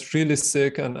get really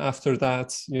sick, and after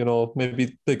that,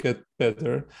 maybe they get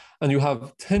better. And you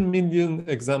have 10 million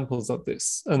examples of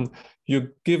this. And you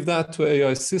give that to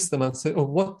AI system and say,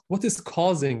 oh, what is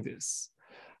causing this?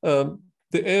 The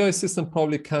AI system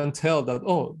probably can tell that,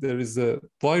 there is a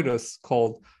virus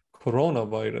called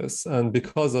coronavirus, and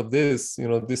because of this,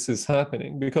 this is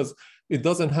happening, because it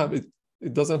doesn't have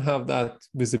that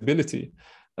visibility.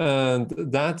 And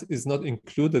that is not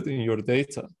included in your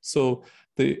data. So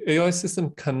the AI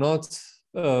system cannot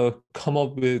come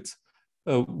up with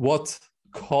what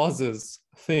causes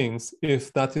things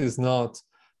if that is not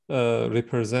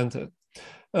represented.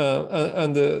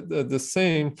 And the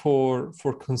same for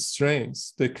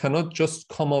constraints. They cannot just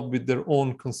come up with their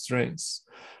own constraints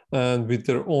and with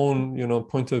their own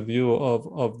point of view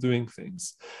of doing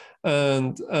things.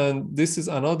 And this is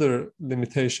another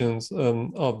limitations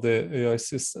of the AI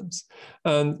systems.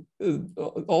 And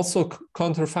also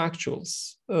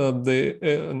counterfactuals.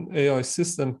 An AI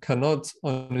system cannot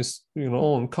on its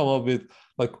own come up with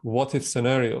like what if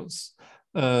scenarios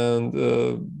and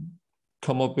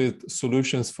come up with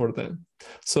solutions for them.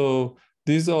 So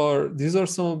these are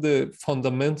some of the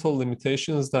fundamental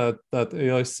limitations that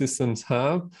AI systems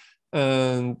have.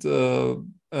 And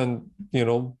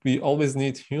we always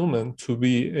need human to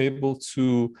be able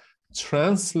to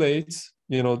translate.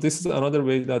 This is another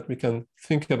way that we can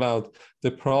think about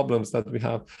the problems that we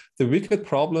have. The wicked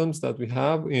problems that we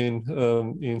have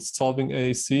in solving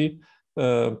AEC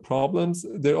problems,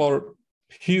 they are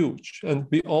huge, and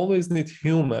we always need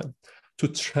human to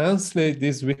translate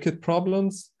these wicked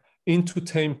problems into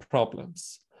tame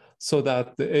problems, so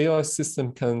that the AI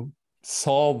system can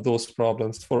solve those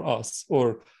problems for us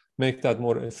or make that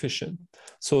more efficient.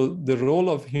 So the role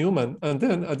of human, and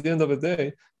then at the end of the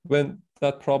day, when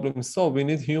that problem is solved, we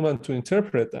need human to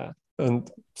interpret that and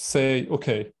say,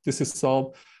 okay, this is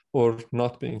solved or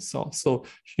not being solved. So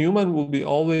human will be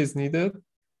always needed.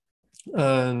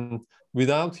 And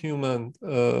without human,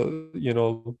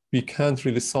 we can't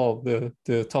really solve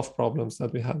the tough problems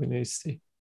that we have in AEC.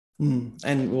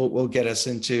 And will get us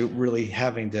into really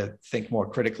having to think more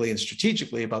critically and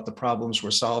strategically about the problems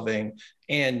we're solving,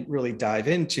 and really dive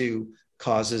into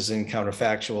causes and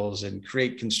counterfactuals and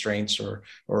create constraints or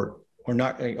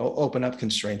not open up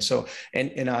constraints. So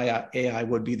and AI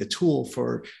would be the tool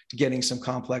for getting some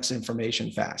complex information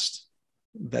fast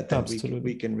that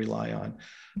we can rely on.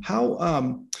 How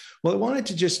well, I wanted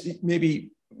to just maybe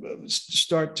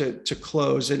start to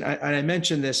close, and I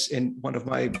mentioned this in one of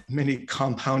my many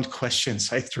compound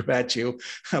questions I threw at you,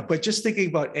 but just thinking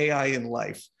about AI in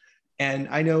life. And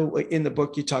I know in the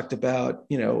book you talked about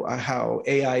how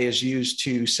AI is used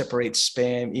to separate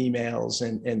spam emails,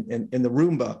 and the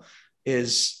Roomba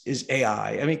is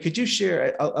AI. I mean, could you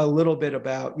share a little bit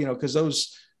about because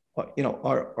those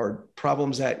are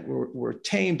problems that were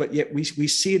tame, but yet we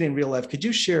see it in real life. Could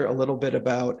you share a little bit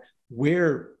about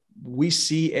where we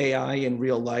see AI in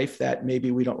real life that maybe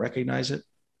we don't recognize it?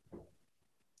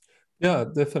 Yeah,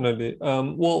 definitely.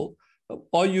 Well,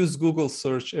 I use Google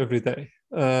search every day,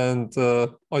 and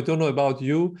I don't know about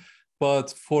you,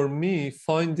 but for me,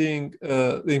 finding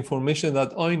the information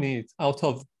that I need out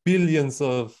of billions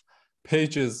of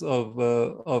pages of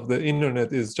the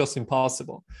internet is just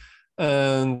impossible.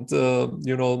 And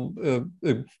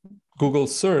Google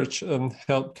search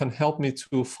can help me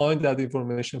to find that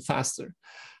information faster.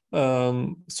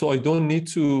 So I don't need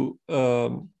to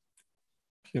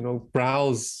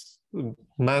browse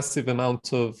massive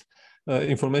amount of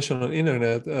information on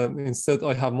internet. Instead,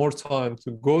 I have more time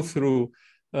to go through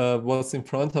what's in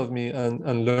front of me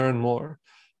and learn more.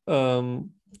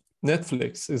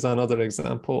 Netflix is another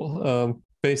example.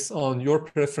 Based on your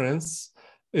preference,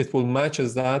 it will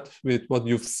matches that with what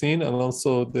you've seen and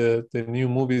also the new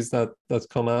movies that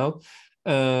come out,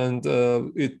 and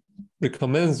it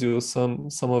recommends you some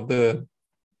of the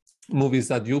movies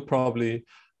that you probably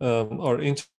are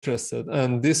interested.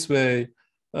 And this way,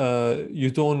 you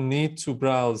don't need to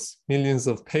browse millions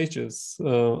of pages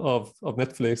of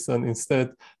Netflix, and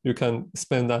instead you can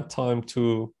spend that time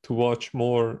to watch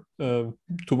more, to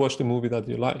watch the movie that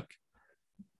you like.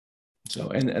 So,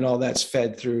 and all that's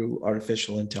fed through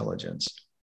artificial intelligence.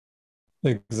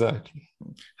 Exactly.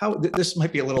 This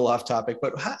might be a little off topic,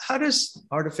 but how does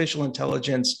artificial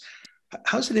intelligence,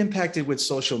 how's it impacted with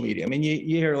social media? I mean,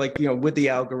 you hear with the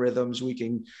algorithms, we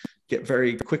can get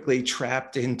very quickly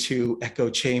trapped into echo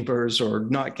chambers or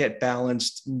not get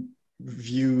balanced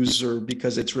views, or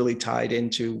because it's really tied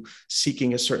into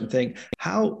seeking a certain thing.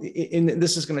 And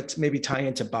this is going to maybe tie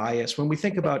into bias. When we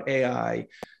think about AI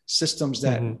systems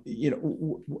that,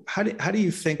 how do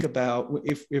you think about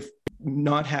if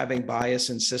not having bias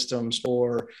in systems,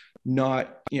 or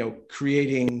not,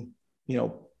 creating,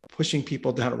 pushing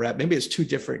people down a rabbit? Maybe it's two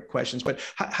different questions, but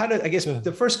I guess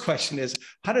the first question is,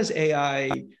 how does AI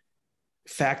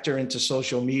factor into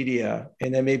social media?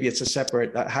 And then maybe it's a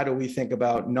separate, how do we think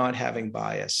about not having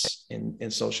bias in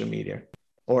social media,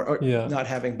 or not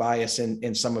having bias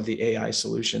in some of the AI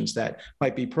solutions that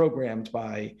might be programmed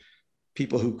by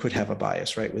people who could have a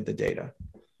bias, right, with the data?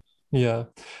 Yeah,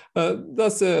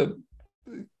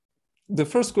 the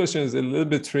first question is a little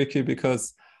bit tricky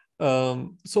because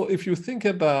so if you think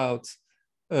about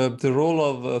the role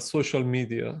of social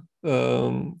media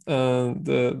and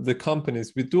the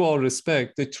companies, with due all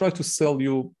respect, they try to sell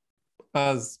you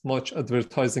as much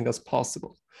advertising as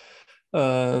possible.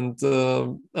 And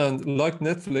like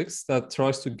Netflix, that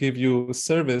tries to give you a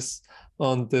service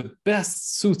on the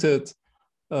best suited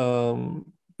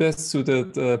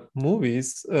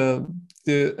movies,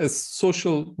 a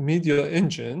social media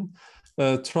engine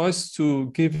tries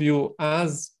to give you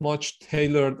as much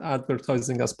tailored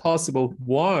advertising as possible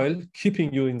while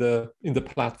keeping you in the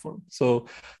platform. So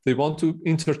they want to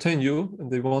entertain you and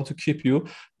they want to keep you,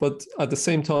 but at the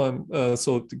same time,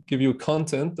 so to give you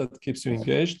content that keeps you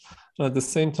engaged. At the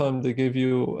same time, they give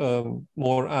you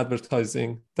more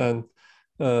advertising than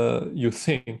you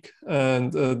think,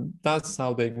 and that's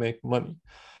how they make money.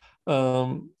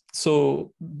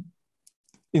 So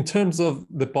in terms of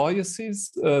the biases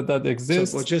that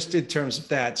exist, well, just in terms of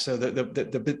that, so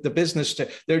the business,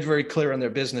 they're very clear on their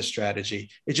business strategy.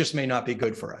 It just may not be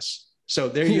good for us. So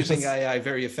they're using AI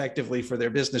very effectively for their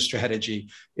business strategy.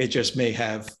 It just may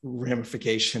have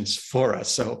ramifications for us.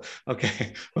 So,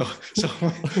 okay. Well, so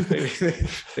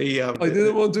I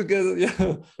didn't want to get,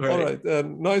 right. All right.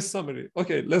 Nice summary.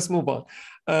 Okay, let's move on.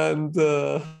 And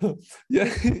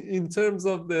in terms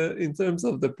of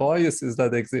the biases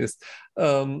that exist,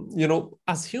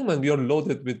 as human, we are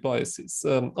loaded with biases,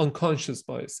 unconscious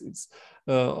biases,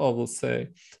 I will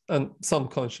say, and some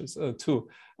conscious too.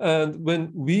 And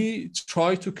when we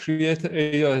try to create an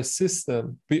AI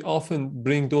system, we often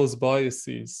bring those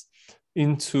biases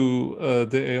into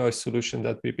the AI solution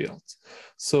that we built.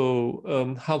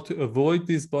 So how to avoid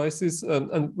these biases,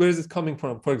 and where is it coming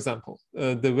from? For example,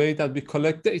 the way that we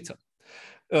collect data,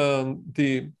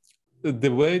 the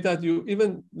way that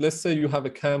let's say you have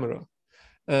a camera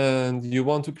and you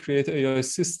want to create an AI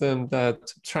system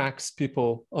that tracks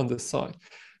people on the side.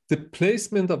 The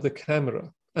placement of the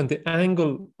camera and the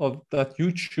angle that you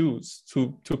choose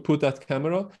to put that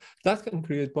camera, that can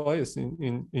create bias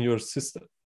in your system.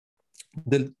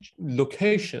 The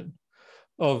location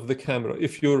of the camera,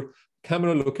 if your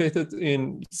camera located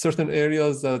in certain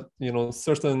areas that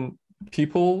certain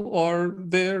people are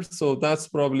there, so that's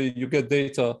probably you get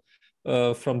data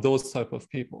from those type of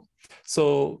people.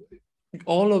 So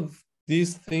all of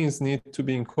these things need to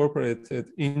be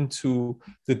incorporated into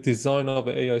the design of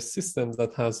an AI system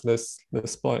that has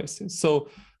less biases. So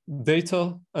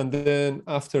data, and then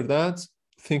after that,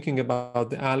 thinking about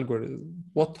the algorithm.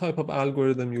 What type of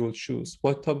algorithm you will choose?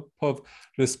 What type of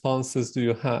responses do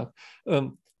you have?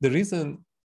 The reason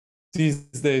these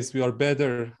days we are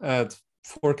better at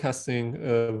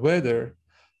forecasting weather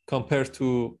compared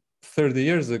to 30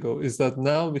 years ago is that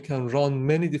now we can run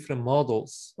many different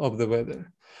models of the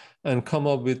weather and come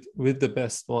up with the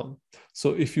best one.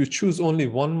 So if you choose only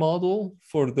one model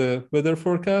for the weather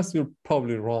forecast, you're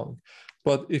probably wrong.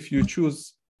 But if you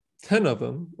choose 10 of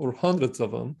them or hundreds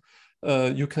of them,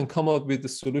 you can come up with a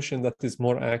solution that is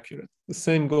more accurate. The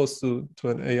same goes to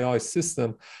an AI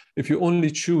system. If you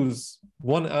only choose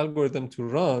one algorithm to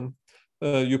run,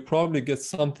 you probably get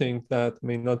something that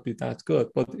may not be that good.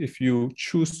 But if you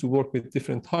choose to work with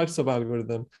different types of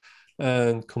algorithm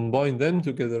and combine them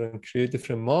together and create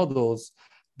different models,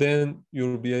 then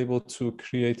you'll be able to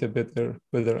create a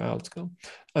better outcome.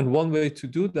 And one way to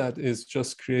do that is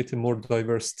just create a more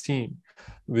diverse team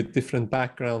with different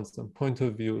backgrounds and point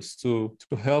of views to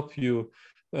help you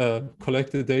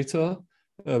collect the data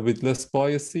with less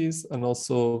biases and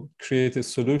also create a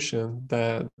solution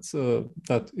that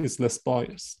is less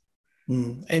biased.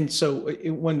 And so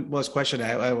one last question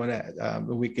I want to,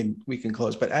 we can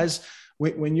close, but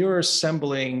when you're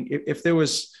assembling, if there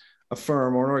was a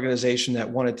firm or an organization that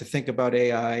wanted to think about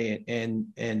AI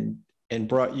and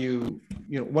brought you,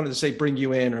 wanted to say bring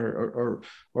you in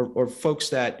or folks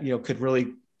that, could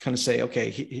really kind of say,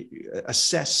 okay,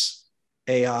 assess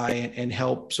AI and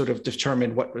help sort of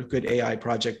determine what a good AI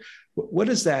project, what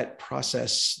does that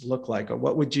process look like? Or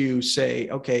what would you say,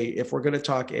 okay, if we're going to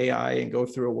talk AI and go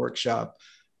through a workshop,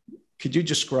 could you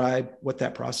describe what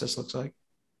that process looks like?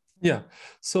 Yeah.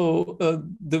 So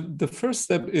the first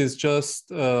step is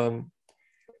just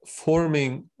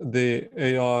forming the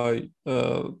AI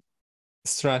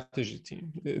strategy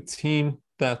team, a team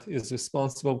that is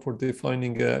responsible for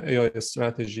defining an AI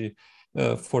strategy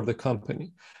for the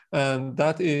company. And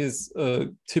that is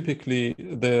typically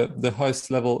the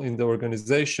highest level in the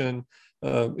organization.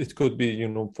 It could be,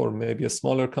 for maybe a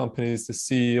smaller companies, the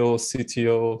CEO,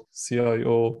 CTO,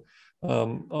 CIO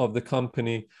of the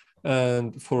company.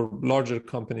 And for larger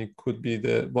company could be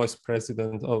the vice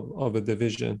president of a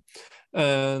division.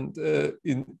 And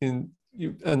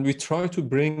and we try to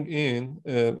bring in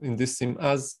this team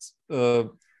as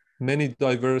many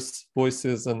diverse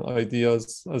voices and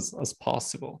ideas as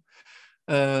possible.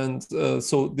 And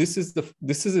so this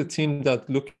is a team that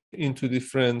look into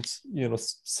different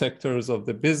sectors of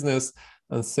the business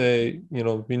and say,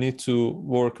 we need to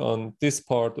work on this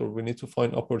part, or we need to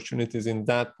find opportunities in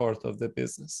that part of the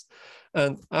business.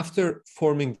 And after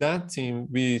forming that team,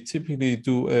 we typically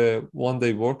do a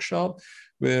one-day workshop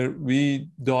where we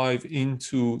dive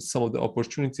into some of the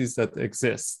opportunities that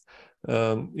exist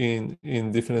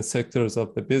in different sectors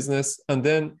of the business. And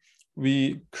then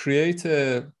we create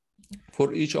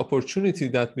for each opportunity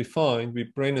that we find, we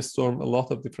brainstorm a lot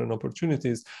of different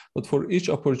opportunities, but for each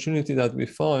opportunity that we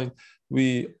find,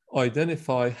 we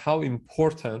identify how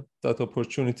important that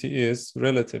opportunity is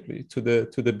relatively to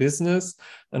the business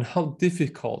and how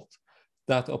difficult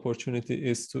that opportunity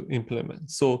is to implement.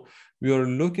 So we are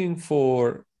looking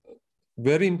for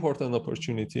very important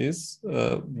opportunities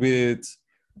with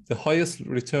the highest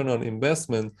return on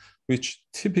investment, which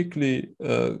typically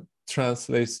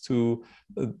translates to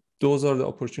those are the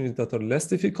opportunities that are less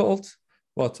difficult,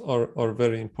 but are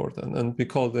very important. And we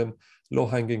call them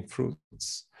low-hanging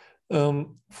fruits.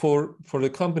 For the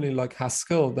company like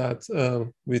Haskell that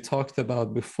we talked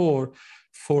about before,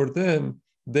 for them,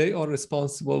 they are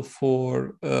responsible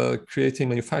for creating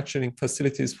manufacturing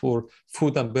facilities for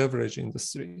food and beverage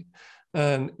industry.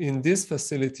 And in these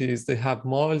facilities, they have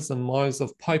miles and miles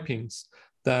of pipings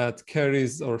that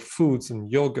carries our foods and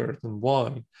yogurt and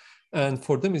wine. And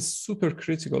for them, it's super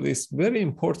critical. It's very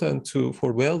important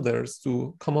for welders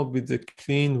to come up with the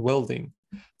clean welding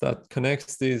that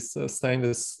connects these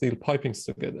stainless steel pipings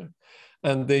together.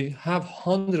 And they have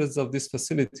hundreds of these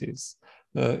facilities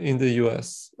in the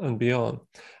US and beyond.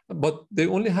 But they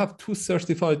only have 2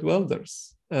 certified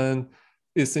welders. And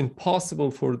it's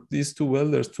impossible for these 2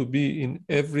 welders to be in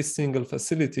every single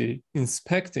facility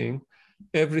inspecting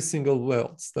every single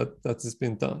welds that has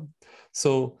been done.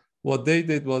 So what they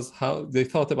did was how they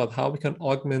thought about how we can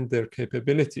augment their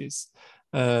capabilities.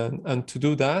 And to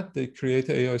do that, they create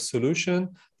an AI solution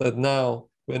that now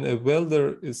when a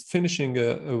welder is finishing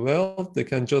a weld, they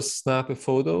can just snap a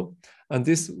photo. And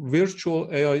this virtual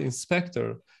AI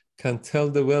inspector can tell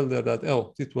the welder that,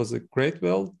 oh, it was a great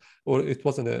weld, or it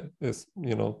wasn't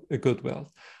a good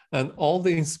weld. And all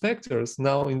the inspectors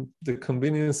now in the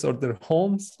convenience of their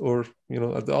homes or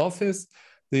at the office,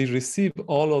 they receive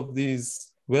all of these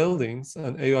weldings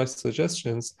and AI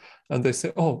suggestions, and they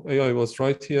say, oh, AI was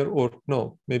right here, or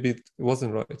no, maybe it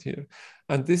wasn't right here.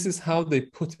 And this is how they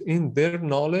put in their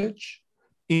knowledge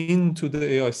into the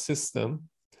AI system,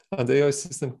 and the AI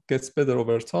system gets better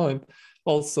over time.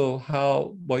 Also,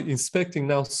 how by inspecting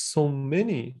now so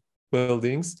many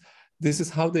weldings, this is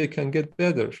how they can get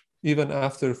better, even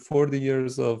after 40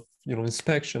 years of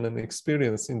inspection and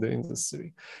experience in the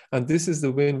industry. And this is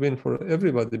the win-win for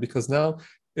everybody, because now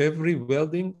every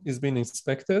welding is being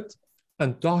inspected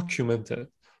and documented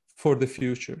for the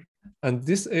future. And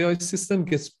this AI system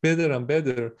gets better and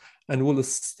better and will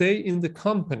stay in the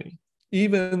company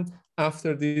even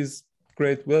after these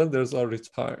great welders are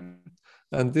retired.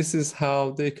 And this is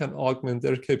how they can augment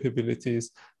their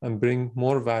capabilities and bring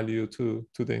more value to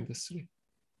the industry.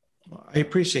 I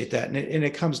appreciate that. And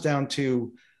it comes down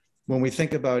to, when we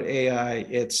think about AI,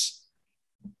 it's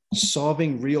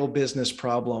solving real business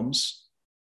problems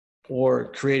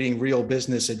or creating real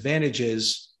business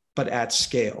advantages, but at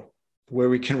scale, where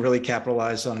we can really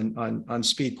capitalize on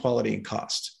speed, quality, and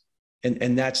cost.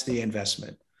 And that's the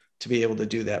investment, to be able to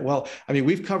do that. Well, I mean,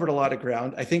 we've covered a lot of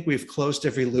ground. I think we've closed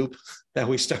every loop that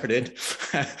we started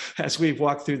as we've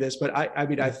walked through this. But I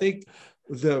mean, I think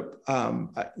the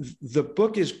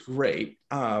book is great.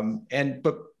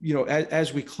 But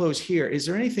as we close here, is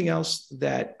there anything else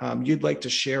that you'd like to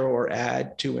share or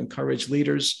add to encourage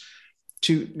leaders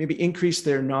to maybe increase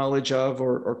their knowledge of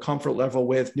or comfort level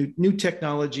with new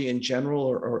technology in general,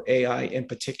 or AI in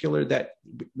particular, that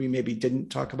we maybe didn't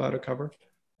talk about or cover?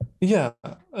 Yeah,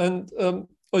 and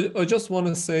I just want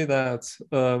to say that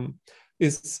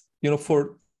it's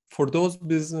for those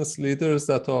business leaders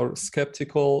that are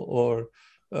skeptical, or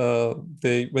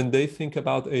when they think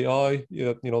about AI,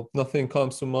 nothing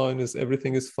comes to mind,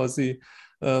 everything is fuzzy.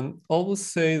 Always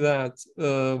say that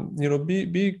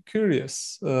be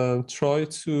curious. Try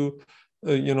to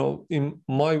in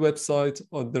my website,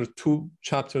 there are 2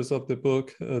 chapters of the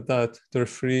book that they're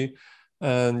free.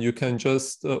 And you can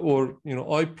just,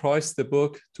 I price the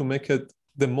book to make it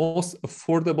the most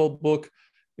affordable book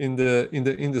in the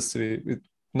industry, with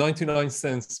 99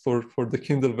 cents for the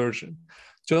Kindle version.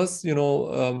 Just,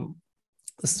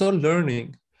 start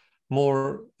learning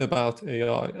more about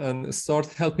AI and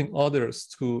start helping others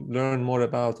to learn more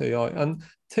about AI, and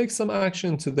take some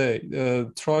action today.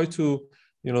 Try to,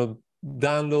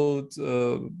 download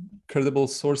credible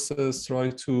sources, try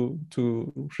to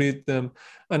read them.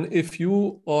 And if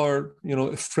you are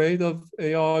afraid of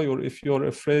AI, or if you're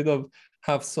afraid of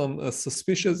have some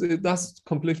suspicions, that's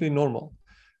completely normal.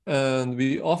 And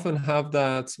we often have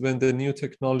that when the new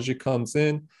technology comes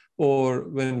in, or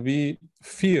when we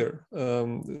fear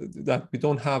that we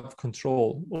don't have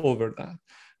control over that.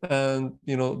 And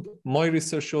my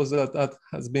research shows that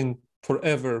has been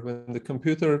forever. When the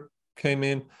computer came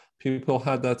in, people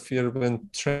had that fear. When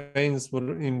trains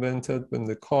were invented, when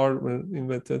the car were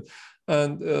invented,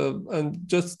 and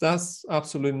just that's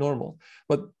absolutely normal.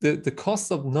 But the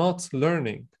cost of not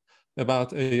learning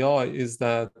about AI is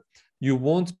that you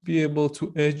won't be able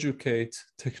to educate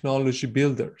technology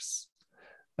builders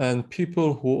and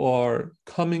people who are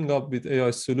coming up with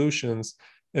AI solutions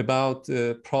about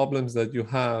the problems that you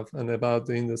have and about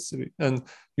the industry. And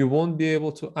you won't be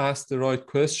able to ask the right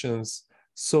questions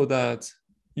so that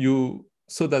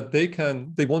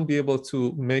they won't be able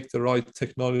to make the right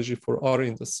technology for our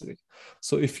industry.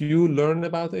 So if you learn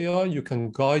about AI, you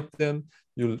can guide them,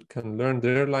 you can learn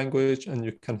their language, and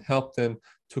you can help them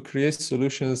to create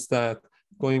solutions that,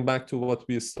 going back to what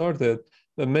we started,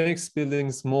 that makes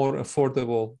buildings more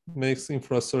affordable, makes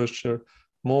infrastructure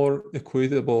more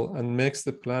equitable, and makes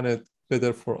the planet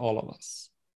better for all of us.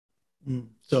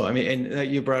 So, I mean,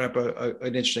 and you brought up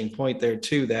an interesting point there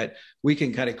too, that we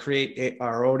can kind of create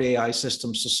our own AI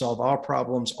systems to solve our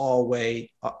problems our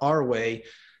way,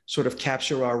 sort of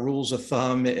capture our rules of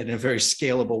thumb in a very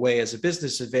scalable way as a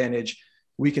business advantage.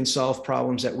 We can solve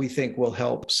problems that we think will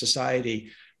help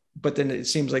society. But then it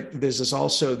seems like there's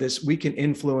this we can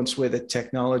influence where the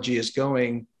technology is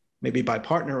going, maybe by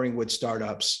partnering with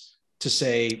startups to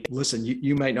say, listen,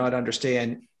 you might not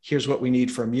understand, here's what we need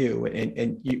from you.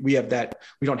 And we have that,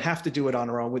 we don't have to do it on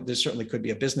our own. There certainly could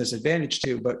be a business advantage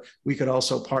too, but we could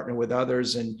also partner with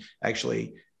others and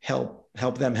actually help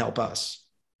them help us.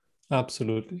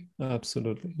 Absolutely.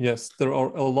 Absolutely. Yes. There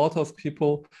are a lot of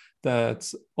people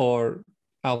that are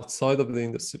outside of the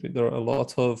industry. There are a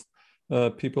lot of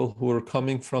people who are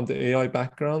coming from the AI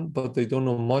background, but they don't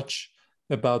know much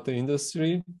about the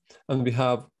industry. And we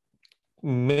have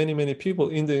many people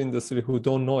in the industry who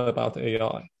don't know about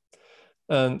AI.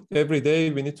 And every day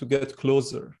we need to get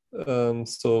closer.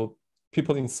 So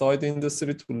people inside the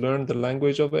industry to learn the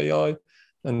language of AI,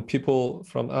 and people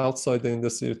from outside the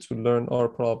industry to learn our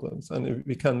problems. And if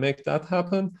we can make that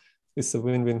happen, it's a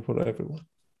win-win for everyone.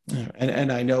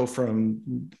 And I know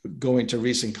from going to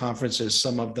recent conferences,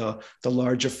 some of the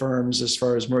larger firms, as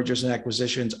far as mergers and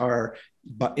acquisitions, are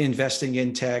investing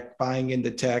in tech, buying into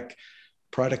tech.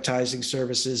 productizing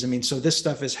services. I mean, so this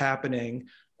stuff is happening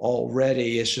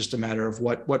already. It's just a matter of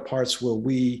what parts will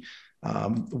we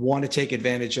want to take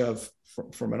advantage of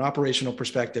from an operational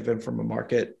perspective and from a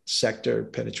market sector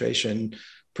penetration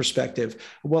perspective.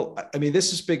 Well, I mean,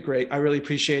 this has been great. I really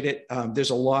appreciate it.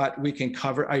 There's a lot we can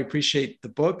cover. I appreciate the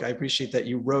book. I appreciate that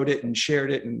you wrote it and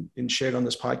shared it and shared on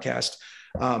this podcast.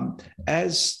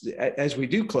 As we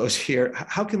do close here,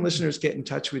 how can listeners get in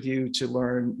touch with you to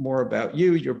learn more about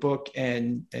you, your book,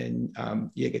 and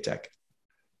Yegatech?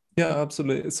 Yeah,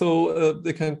 absolutely. So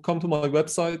they can come to my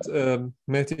website,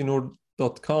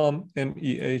 mehdinour.com,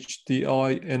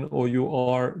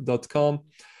 mehdinour.com.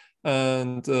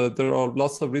 And there are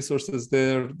lots of resources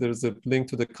there. There's a link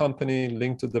to the company,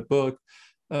 link to the book.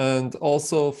 And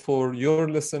also for your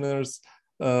listeners,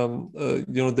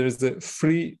 there's a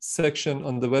free section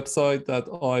on the website that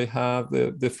I have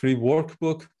the free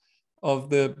workbook of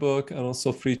the book and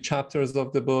also free chapters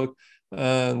of the book.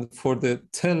 And for the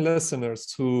 10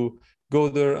 listeners who go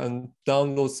there and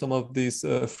download some of these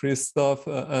free stuff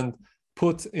and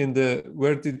put in the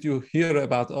 "Where did you hear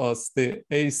about us?" the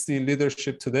AEC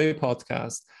Leadership Today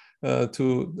podcast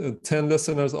to 10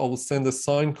 listeners, I will send a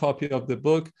signed copy of the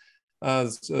book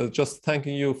as just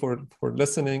thanking you for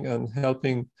listening and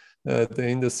helping the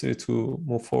industry to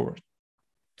move forward.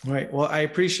 All right. Well, I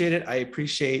appreciate it. I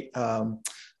appreciate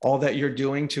all that you're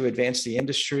doing to advance the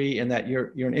industry, and that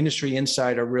you're an industry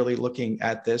insider really looking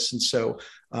at this. And so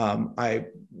I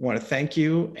want to thank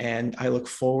you, and I look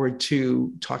forward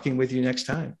to talking with you next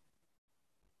time.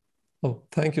 Oh,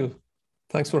 thank you.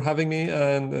 Thanks for having me.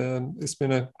 And it's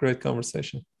been a great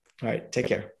conversation. All right. Take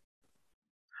care.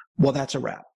 Well, that's a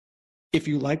wrap. If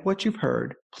you like what you've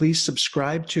heard, please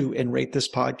subscribe to and rate this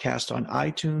podcast on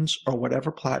iTunes or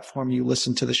whatever platform you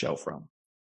listen to the show from.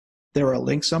 There are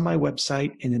links on my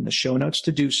website and in the show notes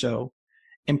to do so.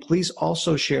 And please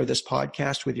also share this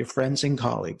podcast with your friends and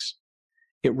colleagues.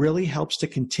 It really helps to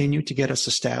continue to get us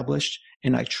established,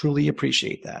 and I truly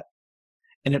appreciate that.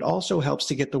 And it also helps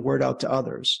to get the word out to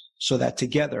others so that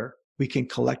together we can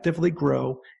collectively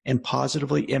grow and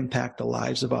positively impact the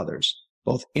lives of others,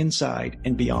 both inside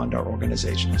and beyond our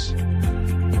organizations.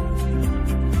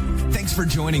 Thanks for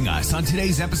joining us on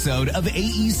today's episode of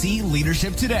AEC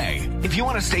Leadership Today. If you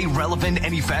want to stay relevant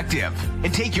and effective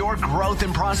and take your growth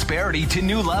and prosperity to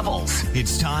new levels,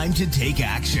 it's time to take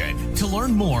action. To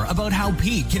learn more about how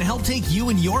Pete can help take you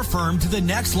and your firm to the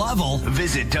next level,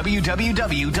 visit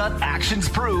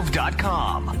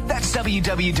www.actionsprove.com. That's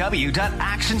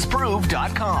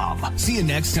www.actionsprove.com. See you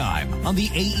next time on the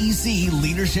AEC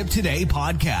Leadership Today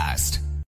podcast.